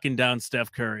just locking down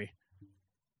Steph Curry.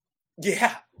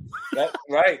 Yeah, that's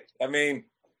right. I mean,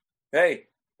 hey,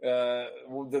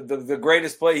 the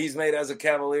greatest play he's made as a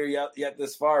Cavalier yet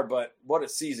this far, but what a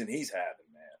season he's having,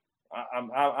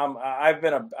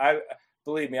 man.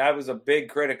 Believe me, I was a big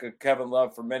critic of Kevin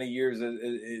Love for many years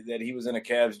that he was in a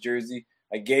Cavs jersey.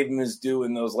 I gave him his due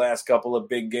in those last couple of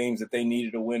big games that they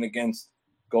needed to win against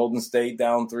Golden State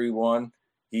down 3-1.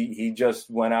 He just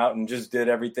went out and just did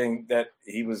everything that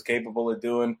he was capable of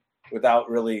doing without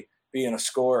really being a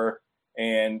scorer.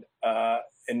 And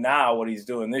now what he's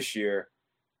doing this year,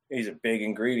 he's a big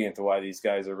ingredient to why these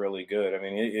guys are really good. I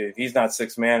mean, if he's not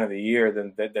sixth man of the year,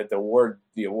 then the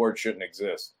award shouldn't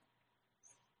exist.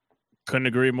 Couldn't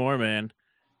agree more, man.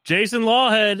 Jason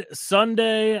Lawhead,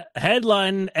 Sunday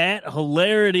headline at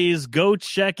Hilarities. Go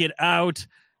check it out.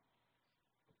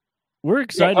 We're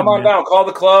excited. Come on man. down. Call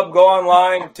the club. Go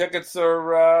online. Tickets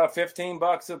are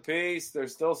 $15 a piece.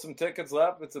 There's still some tickets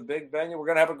left. It's a big venue. We're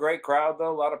gonna have a great crowd,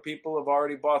 though. A lot of people have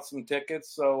already bought some tickets,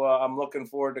 so I'm looking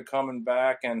forward to coming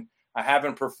back. And I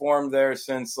haven't performed there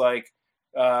since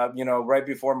right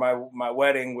before my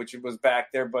wedding, which was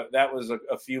back there, but that was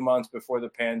a few months before the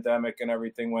pandemic and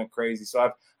everything went crazy.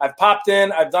 So I've popped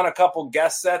in. I've done a couple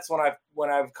guest sets when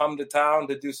I've come to town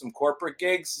to do some corporate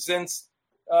gigs since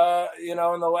in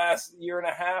the last year and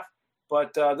a half.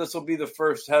 But this will be the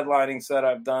first headlining set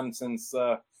I've done since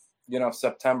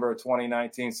September of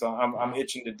 2019. So I'm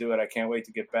itching to do it. I can't wait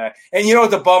to get back. And you know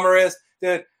what the bummer is,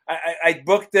 dude? I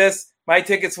booked this. My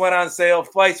tickets went on sale.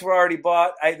 Flights were already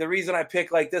bought. The reason I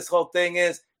picked this whole thing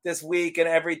is this week and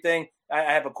everything.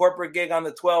 I have a corporate gig on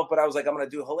the 12th, but I was like, I'm going to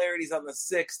do Hilarities on the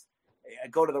 6th. I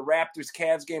go to the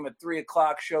Raptors-Cavs game at 3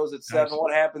 o'clock, shows at 7. Nice.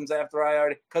 What happens after I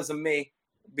already – because of me,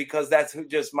 because that's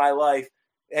just my life.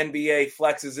 NBA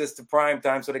flexes this to prime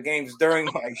time, so the game's during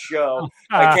my show.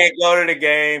 I can't go to the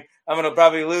game. I'm going to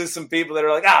probably lose some people that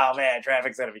are like, oh, man,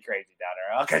 traffic's going to be crazy down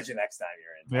there. I'll catch you next time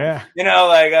you're in. Yeah. You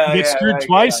get screwed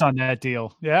twice on that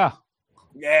deal. Yeah.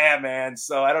 Yeah, man.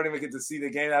 So I don't even get to see the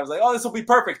game. I was like, oh, this will be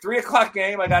perfect. 3 o'clock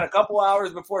game. I got a couple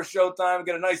hours before showtime.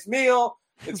 Get a nice meal.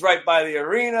 It's right by the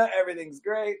arena. Everything's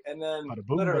great. And then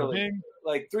literally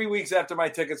 3 weeks after my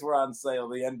tickets were on sale,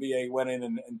 the NBA went in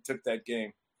and took that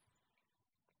game.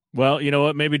 Well, you know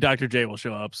what? Maybe Dr. J will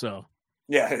show up. So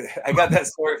yeah, I got that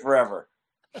story forever.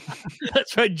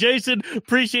 That's right, Jason.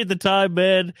 Appreciate the time,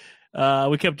 man.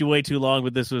 We kept you way too long,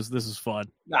 but this was fun.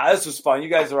 Nah, this was fun. You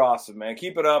guys are awesome, man.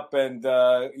 Keep it up, and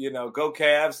go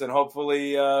Cavs. And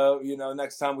hopefully,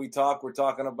 next time we talk, we're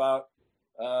talking about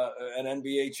an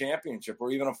NBA championship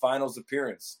or even a finals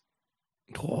appearance.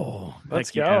 Oh,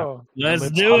 let's go. Let's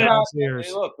do it.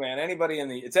 Hey, look, man.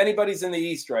 Anybody's in the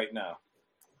East right now.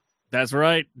 That's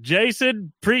right.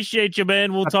 Jason, appreciate you,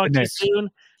 man. We'll talk to you soon.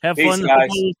 Have Peace, fun. Guys.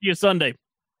 See you Sunday.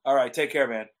 All right. Take care,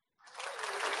 man.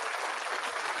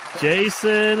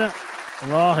 Jason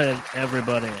Lawhead,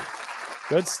 everybody.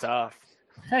 Good stuff.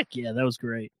 Heck yeah, that was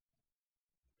great.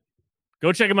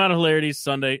 Go check him out on Hilarities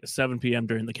Sunday, 7 p.m.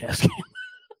 during the Cavs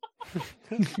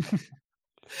game.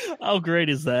 How great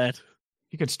is that?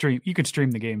 You could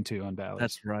stream the game too on Bally.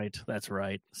 That's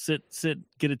right. Sit,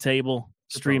 get a table,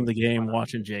 stream the game,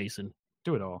 watching Jason.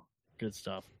 Do it all. Good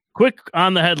stuff. Quick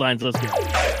on the headlines. Let's go.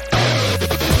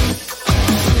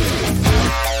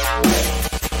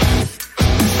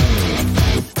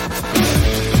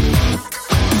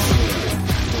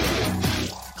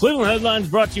 Cleveland Headlines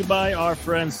brought to you by our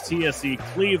friends TSE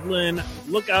Cleveland.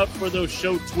 Look out for those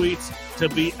show tweets to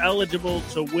be eligible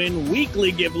to win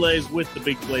weekly giveaways with the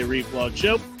Big Play Reflog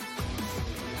Show.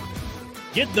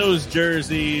 Get those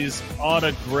jerseys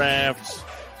autographed.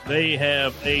 They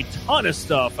have a ton of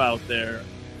stuff out there.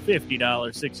 $50,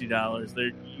 $60. There,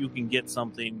 you can get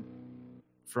something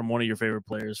from one of your favorite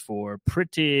players for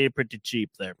pretty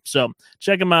cheap there. So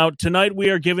check them out. Tonight we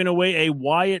are giving away a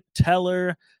Wyatt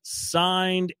Teller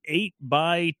signed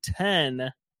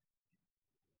 8x10.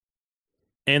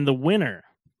 And the winner,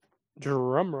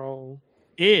 Drum roll,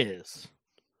 is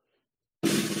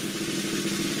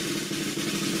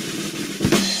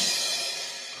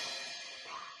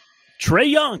Trey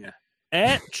Young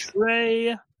at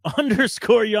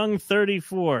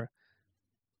Trey_Young34.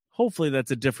 Hopefully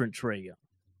that's a different Trey Young.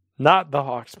 not the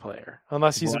Hawks player,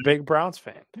 unless he's a big Browns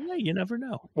fan. Yeah, you never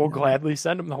know. We'll gladly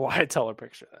send him the Wyatt Teller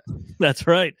picture then. That's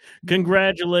right.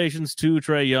 Congratulations to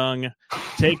Trey Young,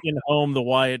 taking home the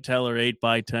Wyatt Teller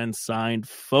 8x10 signed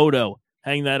photo.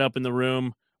 Hang that up in the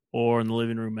room or in the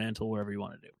living room mantle, wherever you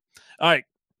want to do. All right.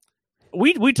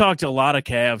 We talked a lot of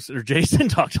Cavs, or Jason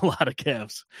talked a lot of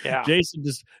Cavs. Yeah. Jason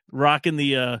just rocking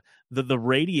the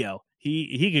radio.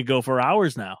 He could go for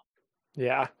hours now.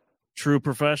 Yeah. True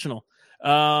professional.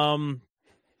 Are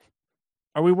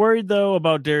we worried though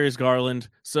about Darius Garland?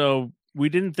 So we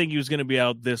didn't think he was going to be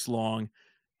out this long.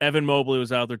 Evan Mobley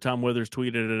was out there. Tom Withers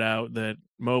tweeted it out that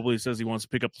Mobley says he wants to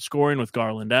pick up the scoring with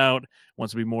Garland out,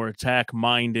 wants to be more attack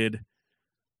minded.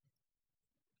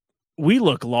 We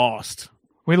look lost.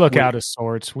 We look out of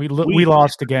sorts. We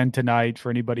lost again tonight for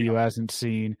anybody who hasn't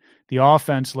seen. The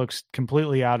offense looks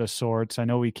completely out of sorts. I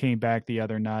know we came back the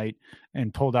other night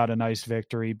and pulled out a nice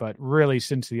victory, but really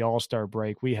since the All-Star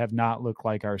break, we have not looked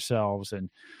like ourselves.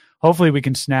 And hopefully we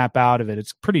can snap out of it.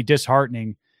 It's pretty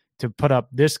disheartening to put up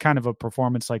this kind of a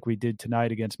performance like we did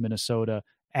tonight against Minnesota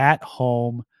at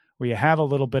home, where you have a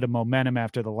little bit of momentum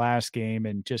after the last game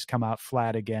and just come out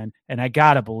flat again. And I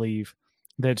got to believe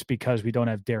that's because we don't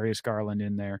have Darius Garland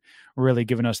in there, really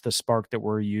giving us the spark that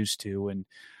we're used to. And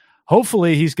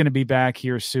hopefully he's going to be back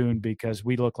here soon because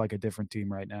we look like a different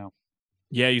team right now.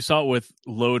 Yeah, you saw it with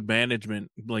load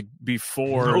management, like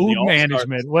before Load the All-Star.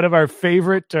 management, one of our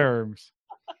favorite terms.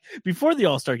 Before the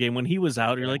All-Star game, when he was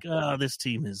out, you're like, oh, this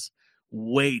team is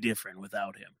way different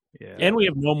without him. Yeah. And we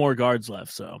have no more guards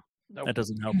left, so that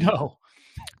doesn't help. No.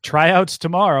 Tryouts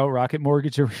tomorrow, Rocket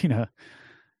Mortgage Arena.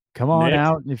 Come on Nick.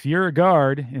 out. If you're a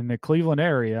guard in the Cleveland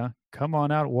area, come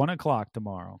on out at 1:00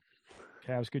 tomorrow.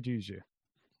 Cavs could use you.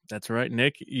 That's right,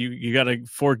 Nick. You got to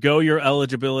forego your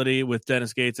eligibility with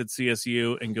Dennis Gates at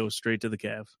CSU and go straight to the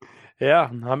Cavs. Yeah,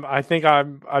 I think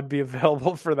I'd be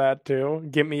available for that too.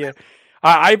 Give me a.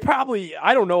 I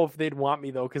don't know if they'd want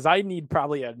me though, because I need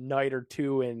probably a night or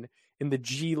two in the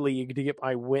G League to get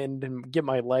my wind and get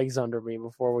my legs under me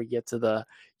before we get to the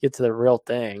real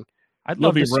thing. I'd You'll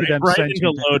love be to see them right send into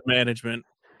you load management,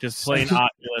 just playing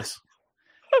Oculus.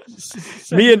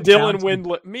 Me and Dylan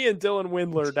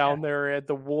Windler down there at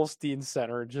the Wolstein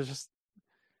Center, just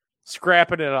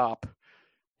scrapping it up.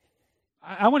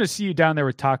 I want to see you down there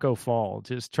with Taco Fall,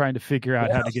 just trying to figure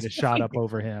out how to get a shot up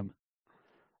over him.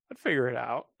 I'd figure it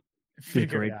out.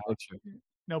 Figure it out.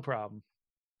 No problem.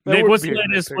 That Nick, would what's be the a great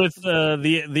latest picture.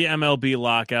 with the MLB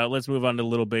lockout? Let's move on to a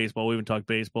little baseball. We haven't talked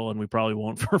baseball, and we probably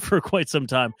won't for quite some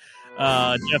time.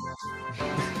 Jeff,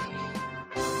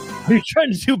 are you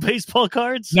trying to do baseball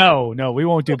cards? No, we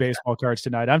won't do baseball cards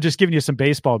tonight. I'm just giving you some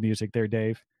baseball music there,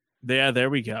 Dave. Yeah,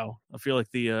 there we go. I feel like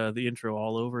the intro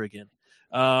all over again.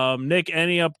 Nick,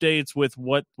 any updates with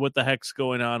what the heck's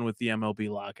going on with the MLB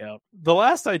lockout? The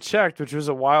last I checked, which was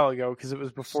a while ago because it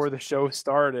was before the show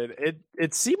started,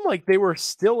 it seemed like they were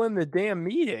still in the damn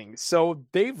meeting. So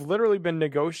they've literally been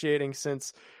negotiating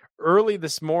since early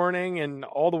this morning and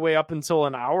all the way up until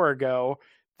an hour ago.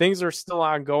 Things are still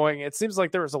ongoing. It seems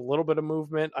like there was a little bit of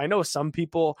movement. I know some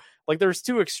people, like there's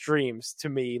two extremes to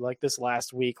me, like this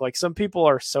last week. Like some people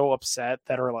are so upset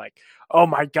that are like, oh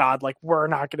my God, like we're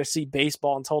not going to see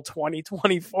baseball until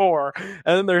 2024. And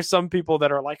then there's some people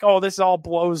that are like, oh, this all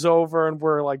blows over and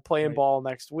we're like playing ball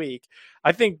next week.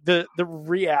 I think the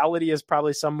reality is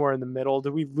probably somewhere in the middle.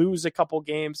 Do we lose a couple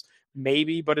games?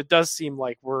 Maybe, but it does seem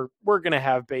like we're going to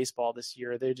have baseball this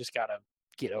year. They just got to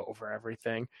get over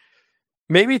everything.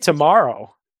 Maybe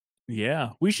tomorrow. Yeah,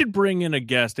 we should bring in a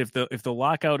guest if the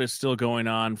lockout is still going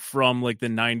on from like the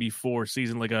 94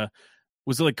 season.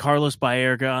 Was it like Carlos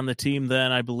Baerga on the team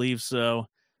then? I believe so.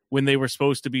 When they were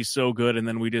supposed to be so good, and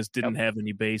then we just didn't have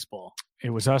any baseball.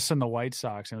 It was us and the White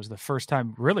Sox. And it was the first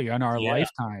time really in our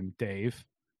lifetime, Dave,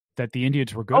 that the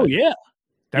Indians were good. Oh, yeah.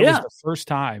 That was the first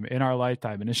time in our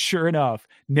lifetime. And sure enough,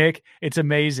 Nick, it's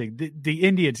amazing. The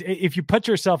Indians, if you put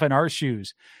yourself in our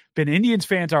shoes, been Indians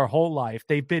fans our whole life.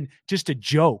 They've been just a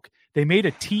joke. They made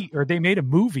a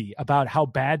movie about how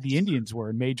bad the Indians were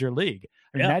in Major League.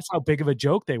 I mean, that's how big of a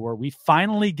joke they were. We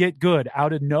finally get good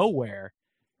out of nowhere,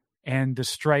 and the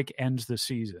strike ends the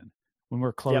season when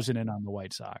we're closing in on the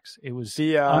White Sox. It was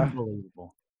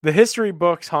unbelievable. The history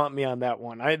books haunt me on that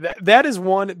one. That is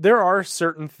one. There are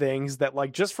certain things that,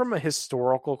 like, just from a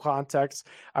historical context,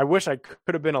 I wish I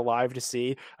could have been alive to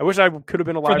see. I wish I could have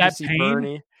been alive to see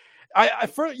Bernie.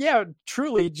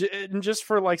 Truly, and just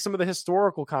for like some of the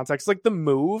historical context, like the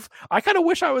move. I kind of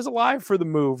wish I was alive for the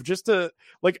move, just to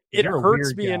like. It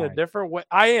hurts me in a different way.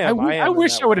 I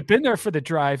wish I would have been there for the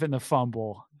drive and the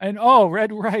fumble, and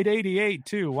Red Right 88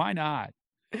 too. Why not?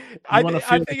 I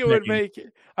think it would make.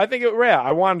 I think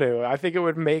it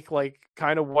would make like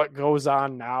kind of what goes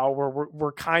on now, where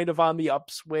we're kind of on the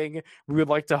upswing. We would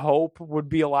like to hope would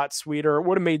be a lot sweeter. It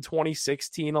would have made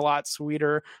 2016 a lot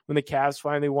sweeter when the Cavs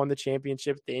finally won the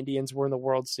championship. The Indians were in the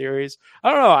World Series.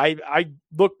 I don't know. I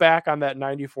look back on that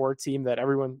 '94 team that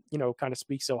everyone kind of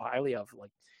speaks so highly of.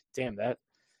 Like, damn,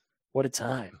 what a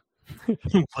time.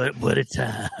 what a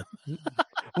time.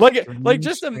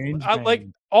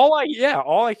 All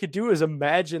I could do is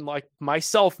imagine like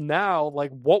myself now,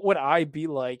 like what would I be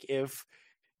like if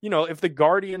the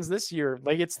Guardians this year,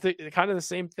 like it's kind of the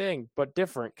same thing but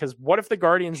different, because what if the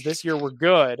Guardians this year were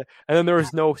good and then there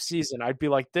was no season? I'd be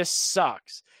like, this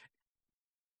sucks.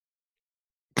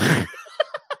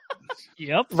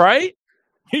 Yep. Right?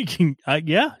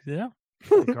 Yeah.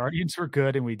 The Guardians were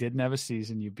good and we didn't have a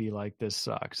season, you'd be like, this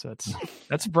sucks.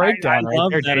 That's a breakdown right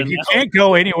there, Dave. You can't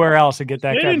go anywhere else and get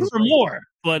that kind of for more.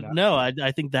 But no,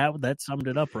 I think that summed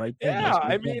it up right there. Yeah,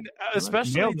 I mean,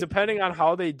 especially depending on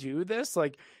how they do this,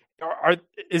 like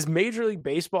is Major League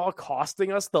Baseball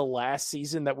costing us the last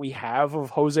season that we have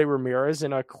of Jose Ramirez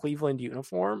in a Cleveland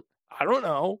uniform? I don't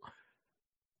know.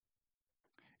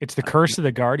 It's the curse of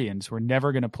the Guardians. We're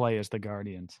never going to play as the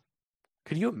Guardians.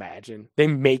 Could you imagine? They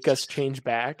make us change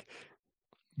back.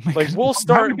 Like we'll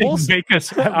start. Make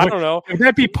us. I don't know. Would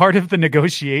that be part of the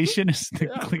negotiation? They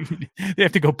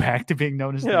have to go back to being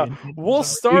known as. The we'll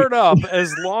start up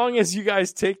as long as you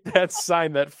guys take that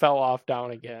sign that fell off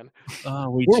down again.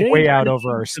 We're way out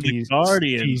over our skis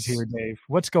here, Dave.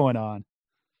 What's going on?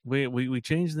 We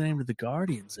changed the name to the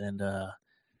Guardians, and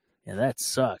that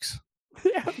sucks.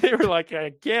 Yeah, they were like,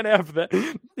 I can't have that.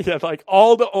 Yeah, like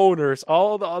all the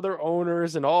other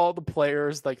owners and all the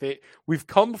players, like we've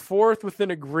come forth with an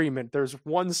agreement. There's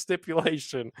one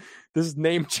stipulation. This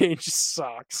name change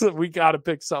sucks. We got to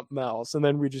pick something else. And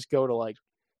then we just go to like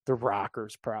the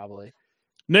Rockers probably.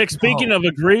 Nick, speaking of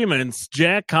agreements,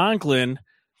 Jack Conklin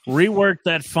reworked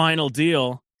that final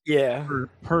deal. Yeah.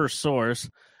 Per source.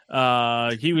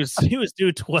 He was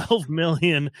due $12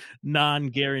 million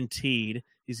non-guaranteed.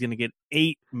 He's going to get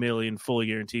 $8 million fully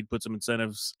guaranteed. Put some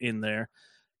incentives in there.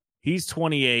 He's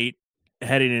 28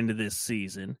 heading into this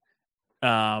season.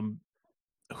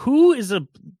 Who is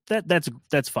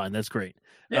that's fine. That's great.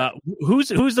 Yeah. Who's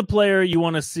the player you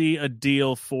want to see a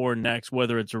deal for next?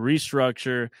 Whether it's a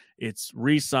restructure, it's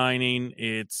re-signing,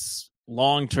 it's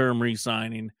long-term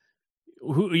re-signing.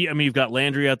 You've got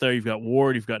Landry out there. You've got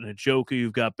Ward. You've got Njoku.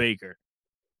 You've got Baker.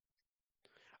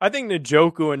 I think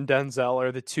Njoku and Denzel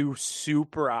are the two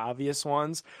super obvious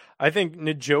ones. I think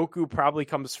Njoku probably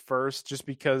comes first just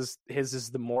because his is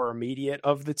the more immediate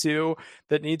of the two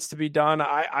that needs to be done.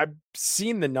 I've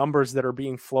seen the numbers that are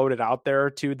being floated out there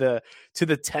to the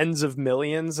tens of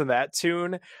millions of that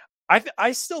tune.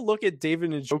 I still look at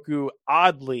David Njoku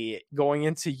oddly going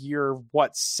into year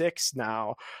 6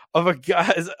 now of a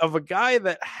guy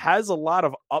that has a lot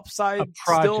of upside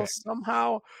still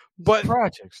somehow, but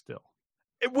project still.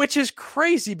 Which is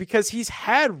crazy because he's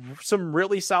had some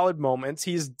really solid moments.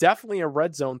 He's definitely a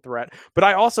red zone threat, but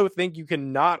I also think you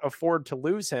cannot afford to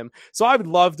lose him. So I would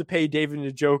love to pay David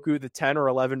Njoku the $10 or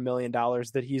 $11 million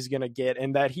that he's going to get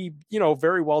and that he,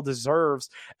 very well deserves.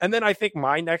 And then I think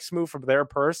my next move from there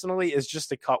personally is just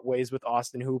to cut ways with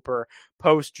Austin Hooper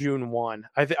post June 1.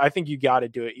 I think you got to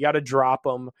do it. You got to drop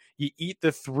him. You eat the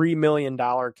 $3 million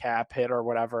cap hit or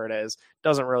whatever it is.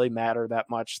 Doesn't really matter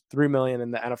that much. $3 million in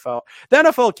the NFL. The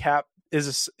NFL cap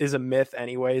is a myth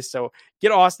anyway. So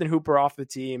get Austin Hooper off the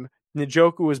team.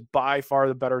 Njoku is by far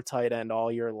the better tight end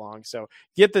all year long. So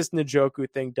get this Njoku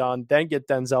thing done, then get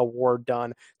Denzel Ward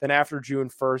done. Then after June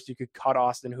 1st, you could cut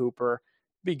Austin Hooper.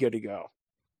 Be good to go.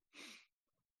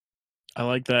 I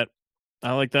like that.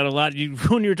 I like that a lot.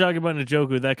 When you were talking about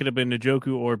Njoku, that could have been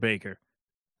Njoku or Baker.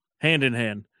 Hand in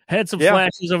hand. Had some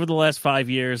flashes over the last 5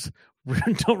 years.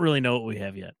 Don't really know what we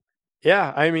have yet.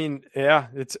 Yeah, I mean, yeah,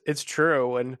 it's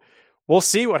true, and we'll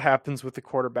see what happens with the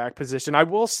quarterback position. I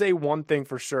will say one thing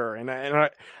for sure, and I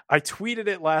tweeted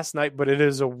it last night, but it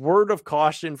is a word of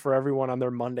caution for everyone on their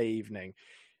Monday evening.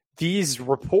 These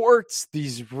reports,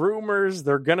 these rumors,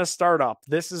 they're going to start up.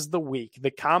 This is the week. The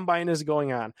combine is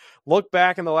going on. Look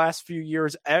back in the last few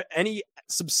years, any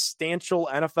substantial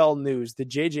NFL news, the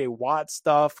JJ Watt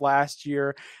stuff last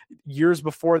year, years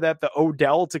before that, the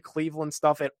Odell to Cleveland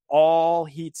stuff, it all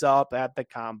heats up at the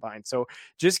combine. So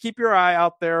just keep your eye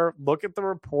out there. Look at the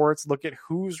reports, look at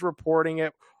who's reporting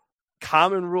it.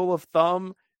 Common rule of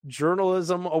thumb,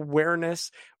 journalism awareness.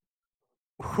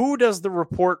 Who does the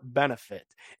report benefit?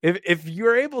 If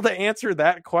you're able to answer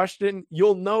that question,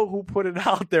 you'll know who put it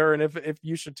out there and if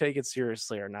you should take it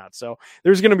seriously or not. So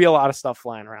there's going to be a lot of stuff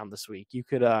flying around this week. You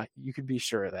could be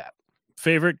sure of that.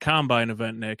 Favorite combine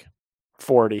event, Nick?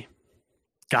 40.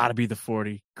 Got to be the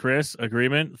 40. Chris,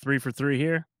 agreement? 3 for 3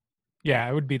 here? Yeah,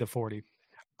 it would be the 40.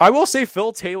 I will say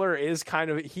Phil Taylor is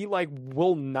he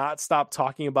will not stop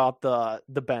talking about the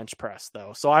bench press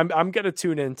though. So I'm going to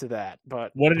tune into that.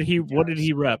 But what did he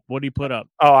rep? What did he put up?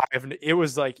 Oh, it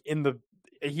was like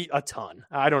a ton.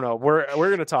 I don't know. We're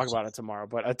going to talk about it tomorrow,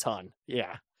 but a ton.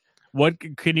 Yeah. What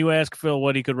can you ask Phil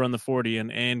what he could run the 40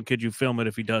 and could you film it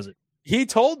if he does it? He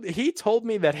told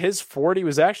me that his 40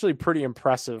 was actually pretty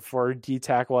impressive for a D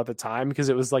tackle at the time because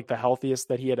it was like the healthiest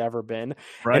that he had ever been.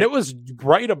 Right. And it was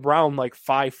right around like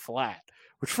 5 flat,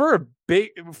 which for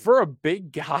a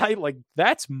big guy, like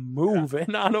that's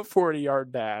moving on a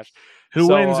 40-yard dash. Who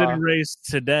wins in a race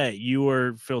today? You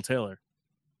or Phil Taylor?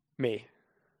 Me.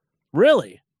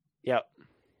 Really? Yep.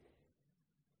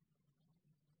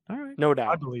 All right. No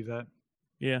doubt. I believe that.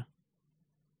 Yeah.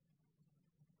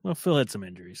 Well, Phil had some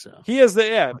injuries, so he has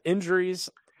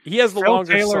injuries. He has the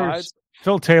longer slides.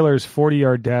 Phil Taylor's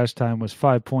 40-yard dash time was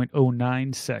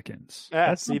 5.09 seconds.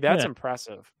 Yeah, that's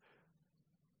impressive.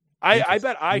 I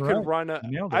bet I could run a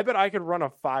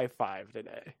 5.5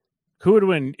 today. Who would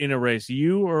win in a race,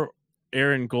 you or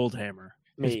Aaron Goldhammer?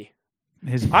 Me.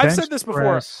 I've said this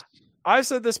before. I've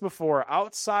said this before.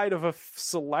 Outside of a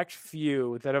select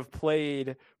few that have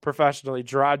played professionally,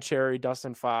 Gerard Cherry,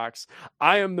 Dustin Fox,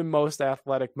 I am the most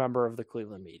athletic member of the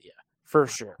Cleveland media, for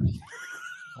sure.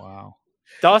 Wow.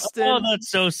 Dustin. Oh, that's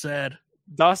so sad.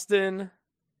 Dustin,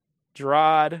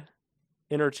 Gerard,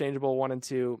 interchangeable 1 and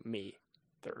 2, me,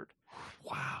 3rd.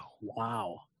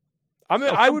 Wow.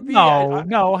 I would be.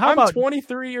 No. How I'm about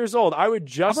 23 years old. I would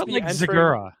just be like entering.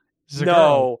 Zagura?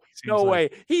 No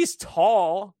way. He's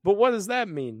tall, but what does that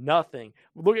mean? Nothing.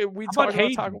 Look at talk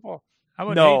about taco ball.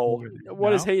 No.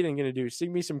 What is Hayden going to do?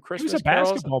 Sing me some Christmas He was a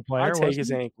carols? basketball player. I take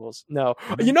his ankles. No.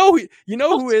 You know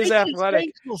who is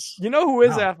athletic? You know who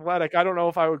is athletic? I don't know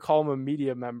if I would call him a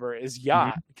media member. Is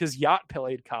Yacht because Yacht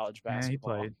played college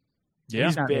basketball. Yeah, he played. Yeah,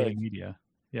 he's not big. really media.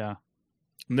 Yeah.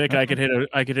 Nick, I could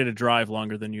hit a drive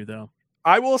longer than you though.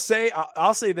 I will say.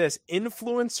 I'll say this: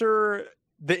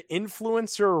 the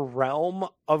influencer realm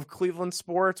of Cleveland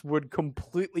sports would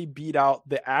completely beat out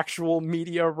the actual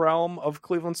media realm of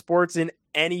Cleveland sports in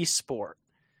any sport.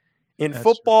 In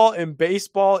football, in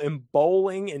baseball, in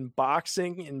bowling, in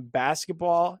boxing, in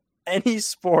basketball, any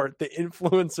sport, the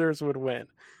influencers would win.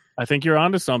 I think you're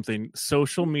onto something.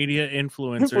 Social media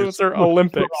Influencer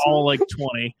Olympics. All like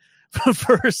 20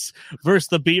 versus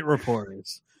the beat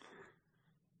reporters.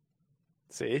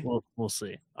 See, we'll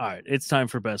see. All right, it's time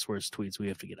for best worst tweets. We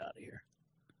have to get out of here.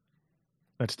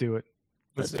 Let's do it.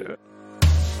 Let's do it.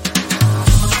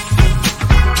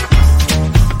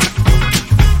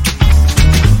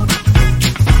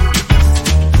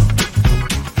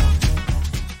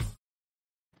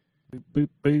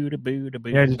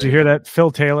 Yeah, did you hear that?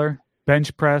 Phil Taylor,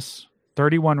 bench press,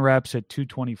 31 reps at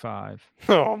 225.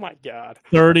 Oh my God.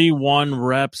 31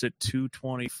 reps at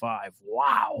 225.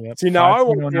 Wow. Yep. See, now I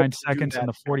won't 9 seconds on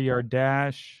the 40-yard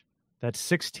dash. That's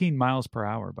 16 miles per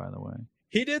hour, by the way.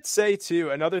 He did say,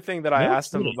 too, another thing that I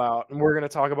asked him about, and we're going to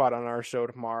talk about on our show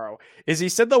tomorrow, is he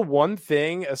said the one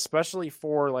thing, especially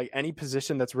for like any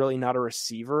position that's really not a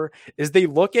receiver, is they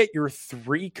look at your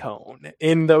 3-cone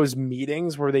in those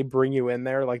meetings where they bring you in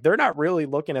there. Like they're not really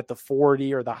looking at the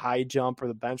 40 or the high jump or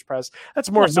the bench press.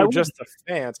 That's more so just the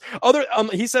fans.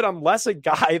 He said unless a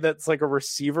guy that's like a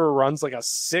receiver runs like a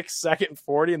 6-second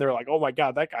 40 and they're like, oh my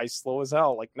God, that guy's slow as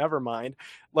hell. Like, never mind.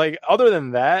 Like, other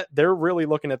than that, they're really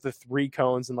looking at the 3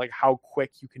 cones and like how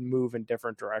quick you can move in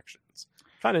different directions.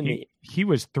 Kind of neat. He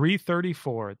was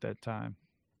 334 at that time.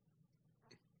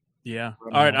 Yeah.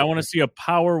 All right. I want to see a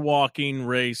power walking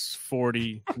race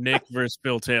 40, Nick versus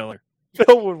Phil Taylor.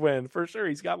 Phil would win for sure.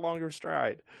 He's got longer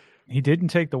stride. He didn't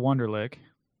take the Wonderlick.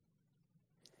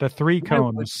 The 3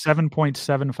 cone was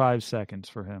 7.75 seconds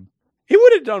for him. He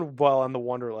would have done well on the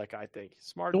Wonderlic, I think.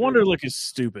 Smart. The move. Wonderlic is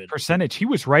stupid. Percentage, he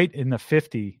was right in the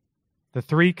 50. The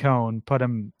 3-cone put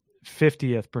him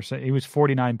 50th percent. He was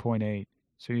 49.8.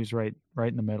 So he was right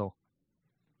in the middle.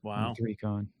 Wow.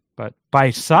 3-cone. But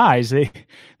by size, they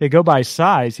go by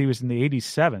size. He was in the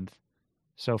 87th.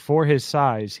 So for his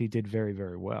size, he did very,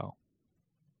 very well.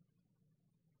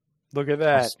 Look at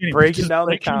that. Just Breaking down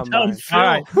the breaking down combine. film. All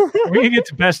right. We're going to get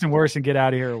to best and worst and get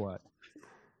out of here or what?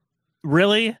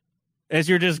 Really? As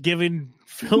you're just giving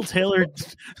Phil Taylor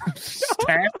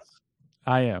stats?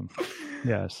 I am.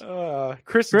 Yes.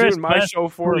 Chris Chris, doing my best show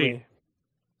for tweet. me.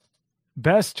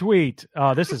 Best tweet.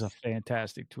 Oh, this is a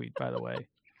fantastic tweet, by the way.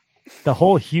 The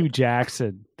whole Hugh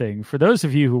Jackson thing. For those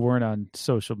of you who weren't on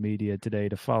social media today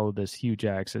to follow this Hugh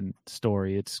Jackson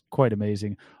story, it's quite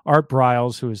amazing. Art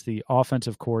Briles, who is the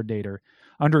offensive coordinator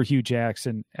under Hugh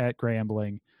Jackson at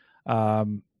Grambling,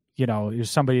 is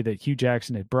somebody that Hugh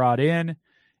Jackson had brought in.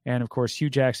 And of course,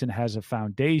 Hugh Jackson has a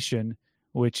foundation,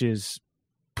 which is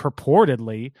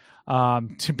purportedly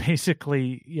to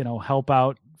basically, help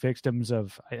out victims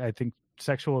of, I think,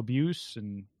 sexual abuse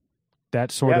and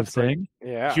that sort of thing.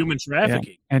 Human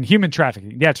trafficking. Yeah. And human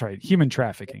trafficking. That's right. Human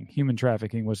trafficking. Human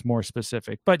trafficking was more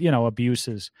specific, but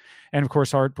abuses. And of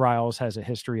course, Art Briles has a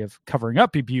history of covering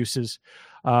up abuses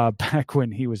back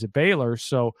when he was at Baylor.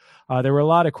 So there were a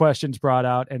lot of questions brought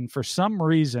out. And for some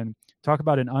reason, talk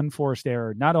about an unforced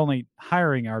error, not only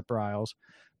hiring Art Briles,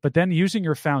 but then using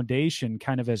your foundation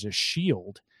kind of as a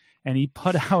shield. And he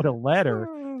put out a letter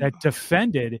that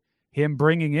defended him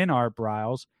bringing in Art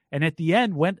Briles. And at the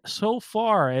end went so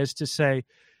far as to say,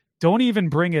 don't even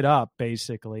bring it up,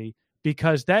 basically,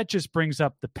 because that just brings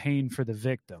up the pain for the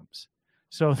victims.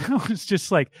 So that was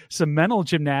just like some mental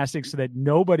gymnastics so that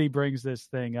nobody brings this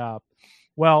thing up.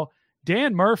 Well,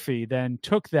 Dan Murphy then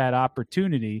took that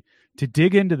opportunity to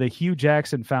dig into the Hugh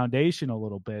Jackson Foundation a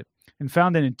little bit and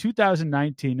found that in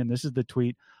 2019, and this is the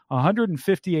tweet,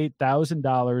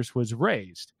 $158,000 was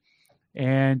raised.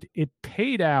 And it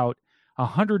paid out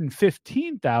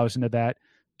 $115,000 of that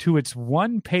to its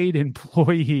one paid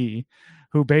employee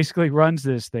who basically runs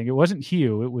this thing. It wasn't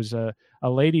Hugh. It was a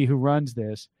lady who runs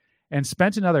this, and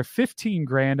spent another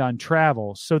 $15,000 on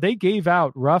travel. So they gave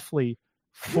out roughly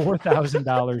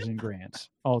 $4,000 in grants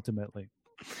ultimately.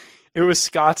 It was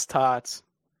Scott's Tots.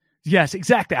 Yes,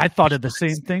 exactly. I thought of the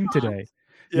same thing today.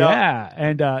 Yeah.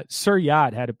 And Sir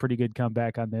Yacht had a pretty good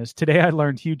comeback on this. Today I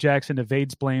learned Hugh Jackson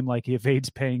evades blame like he evades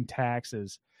paying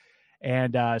taxes.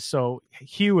 And so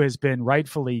Hugh has been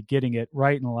rightfully getting it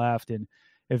right and left, and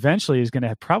eventually is going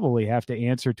to probably have to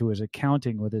answer to his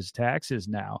accounting with his taxes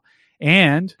now.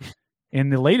 And in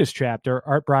the latest chapter,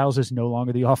 Art Briles is no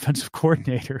longer the offensive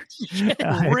coordinator.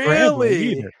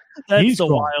 Really? That's the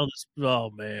wildest. Oh,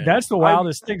 man. That's the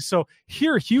wildest thing. So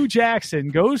here, Hugh Jackson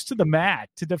goes to the mat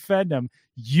to defend him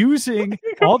using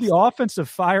all the offensive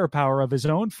firepower of his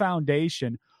own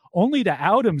foundation, only to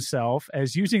out himself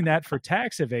as using that for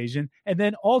tax evasion. And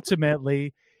then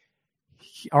ultimately,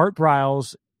 Art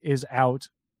Briles is out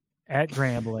at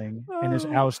Grambling and is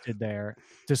ousted there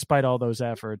despite all those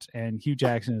efforts. And Hugh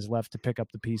Jackson is left to pick up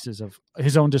the pieces of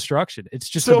his own destruction. It's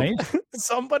just amazing.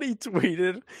 Somebody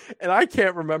tweeted, and I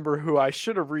can't remember who, I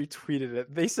should have retweeted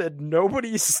it. They said,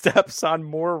 nobody steps on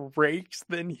more rakes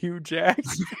than Hugh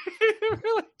Jackson. It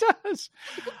really does.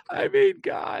 I mean,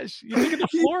 gosh, you think of the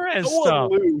Flores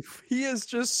stuff. Aloof. He is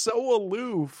just so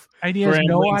aloof. And he has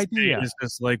no idea. It's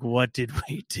just like, what did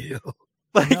we do?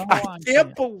 Like, No I idea.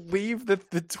 can't believe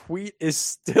that the tweet is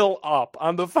still up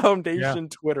on the foundation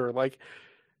Twitter. Like,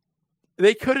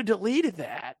 they could have deleted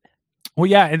that. Well,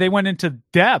 yeah, and they went into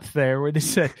depth there where they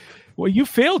said, what you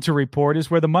failed to report is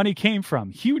where the money came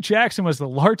from. Hugh Jackson was the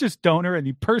largest donor, and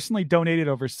he personally donated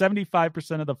over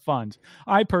 75% of the funds.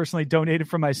 I personally donated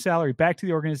from my salary back to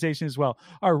the organization as well.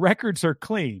 Our records are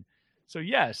clean. So,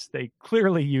 yes, they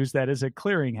clearly use that as a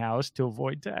clearinghouse to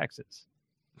avoid taxes.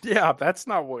 Yeah, that's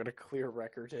not what a clear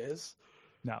record is.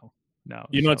 No.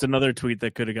 You know, it's another tweet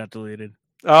that could have got deleted.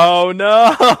 Oh,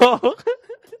 no.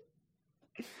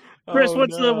 Chris, Oh,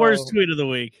 what's the no. worst tweet of the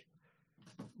week?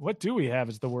 What do we have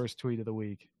as the worst tweet of the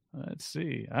week? Let's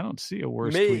see. I don't see a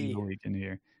worst Me. tweet of the week in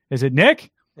here. Is it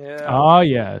Nick? Yeah. Oh,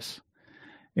 yes.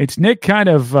 It's Nick kind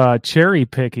of cherry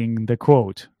picking the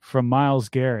quote from Myles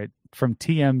Garrett from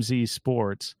TMZ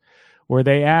Sports, where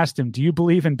they asked him, do you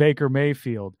believe in Baker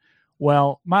Mayfield?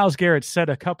 Well, Myles Garrett said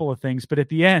a couple of things, but at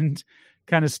the end,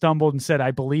 kind of stumbled and said,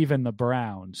 "I believe in the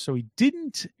Browns." So he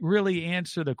didn't really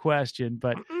answer the question,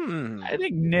 but I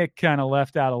think Nick kind of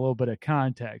left out a little bit of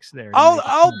context there.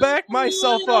 I'll back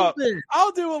myself up.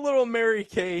 I'll do a little Mary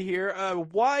Kay here. A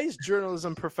wise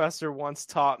journalism professor once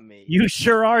taught me. You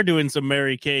sure are doing some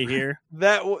Mary Kay here.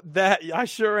 That I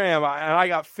sure am. I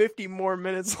got 50 more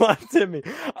minutes left in me.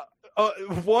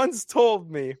 Once told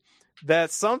me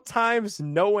that sometimes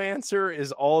no answer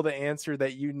is all the answer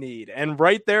that you need. And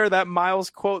right there, that Miles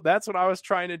quote, that's what I was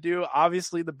trying to do.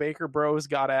 Obviously, the Baker Bros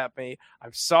got at me.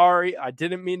 I'm sorry. I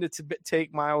didn't mean to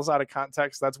take Miles out of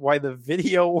context. That's why the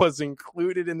video was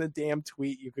included in the damn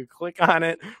tweet. You could click on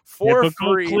it for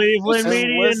Typical free. Cleveland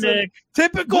media, Nick.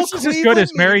 Typical This is Cleveland as good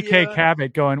as Mary media. Kay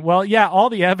Cabot going, well, yeah,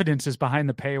 all the evidence is behind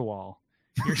the paywall.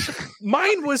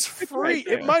 Mine was free. Right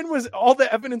there. Mine was all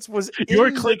the evidence was Your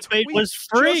in the clickbait tweet. was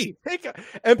free.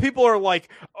 And people are like,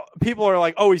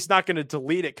 oh, he's not going to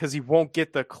delete it because he won't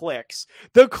get the clicks.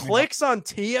 The clicks on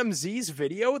TMZ's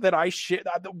video that I shit.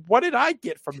 What did I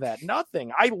get from that?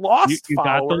 Nothing. I lost You got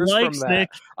the followers likes, from that. Nick.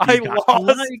 I You got the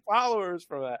lost likes. followers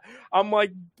from that. I'm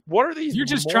like, what are these? You're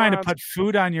just trying to morons? put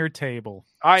food on your table.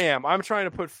 I am. I'm trying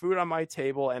to put food on my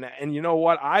table, and you know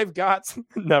what? I've got.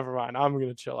 Never mind. I'm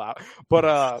gonna chill out.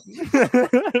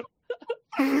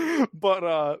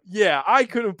 But yeah, I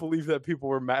couldn't believe that people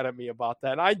were mad at me about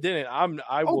that. And I didn't.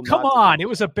 I will. Oh, come not on! It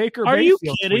was a Baker. Are you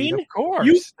Mayfield kidding? tweet. Of course,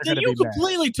 You they're gonna be mad.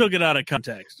 completely took it out of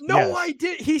context. No, Yes. I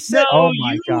did. He said, No, Oh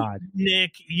my you, God.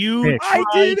 Nick, you Nick. tried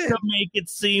I did it. to make it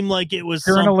seem like it was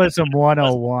Journalism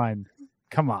 101.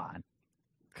 Come on.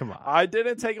 I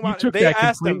didn't take him You out. took They that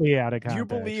asked him, completely out of "Do context. you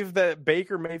believe that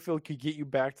Baker Mayfield could get you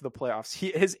back to the playoffs?"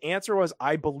 His answer was,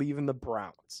 "I believe in the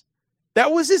Browns."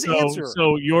 That was his answer.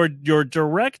 So your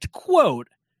direct quote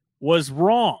was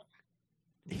wrong.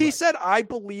 He said, "I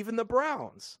believe in the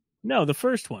Browns." No, the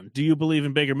first one. Do you believe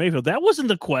in Baker Mayfield? That wasn't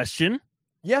the question.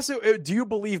 Yes. Do you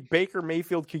believe Baker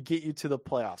Mayfield could get you to the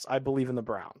playoffs? I believe in the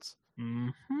Browns.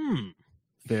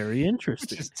 Very Which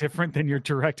interesting. is different than your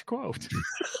direct quote.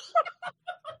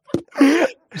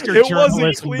 It wasn't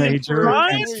journalism clean major. for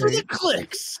Trying me. for the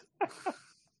clicks.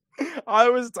 I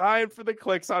was dying for the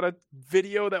clicks on a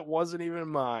video that wasn't even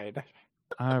mine.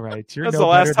 All right, you're That's no the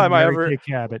last better than time I Mary ever-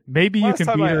 Kay Cabot. Maybe you last can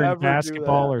time beat I her ever in do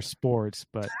basketball that. or sports,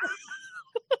 but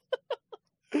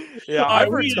Yeah, All right,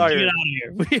 I'm we need to get retired. out of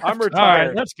here. We have I'm to- all right,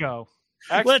 retired. let's go.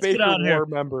 Let's get Baker out of here. War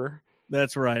member.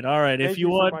 That's right. All right. Thank If you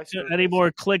you for want my service. any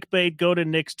more clickbait, go to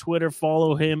Nick's Twitter.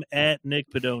 Follow him at Nick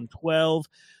Padone 12.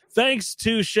 Thanks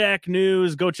to Shaq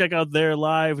News. Go check out their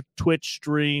live Twitch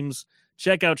streams.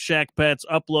 Check out Shaq Pets.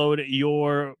 Upload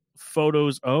your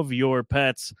photos of your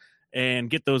pets and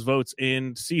get those votes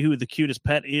in. See who the cutest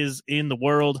pet is in the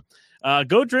world.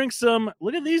 Go drink some.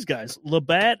 Look at these guys.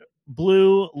 Labatt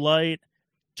Blue Light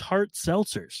Tart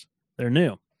Seltzers. They're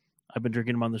new. I've been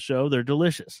drinking them on the show. They're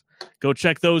delicious. Go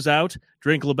check those out.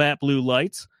 Drink Labatt Blue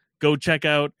Lights. Go check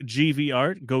out GV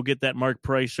Art. Go get that Mark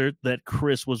Price shirt that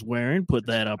Chris was wearing. Put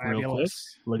that up real quick.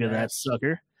 Fabulous. Look at that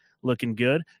sucker. Looking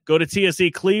good. Go to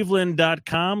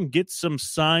tsecleveland.com. Get some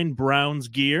signed Browns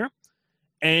gear.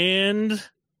 And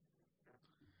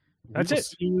That's we'll it.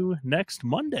 see you next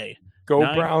Monday. Go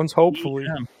 9 Browns, hopefully.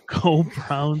 p.m. Go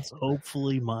Browns,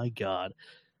 hopefully. My God.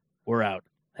 We're out.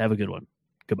 Have a good one.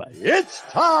 Goodbye. It's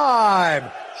time!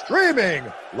 Streaming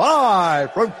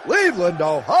live from Cleveland,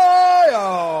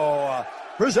 Ohio!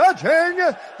 Presenting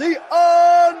the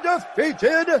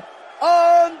undefeated,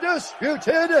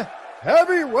 undisputed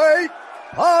heavyweight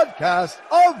podcast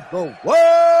of the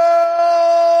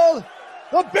world!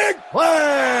 The Big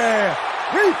Play!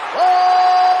 Reflex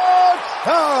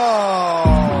Show!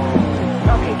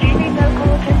 Okay, do you need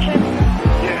medical attention?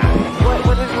 Yeah.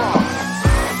 What is wrong?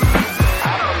 I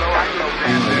don't know. I know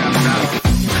damn well.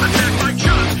 Attack by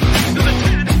Chuck. To the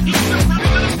 10. He's still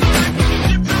running to the 5.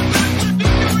 It's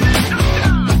a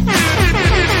touchdown.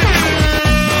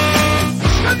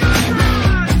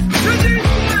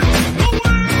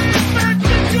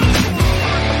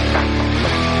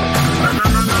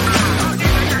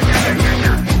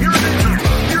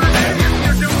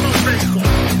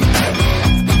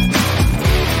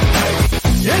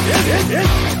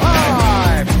 It's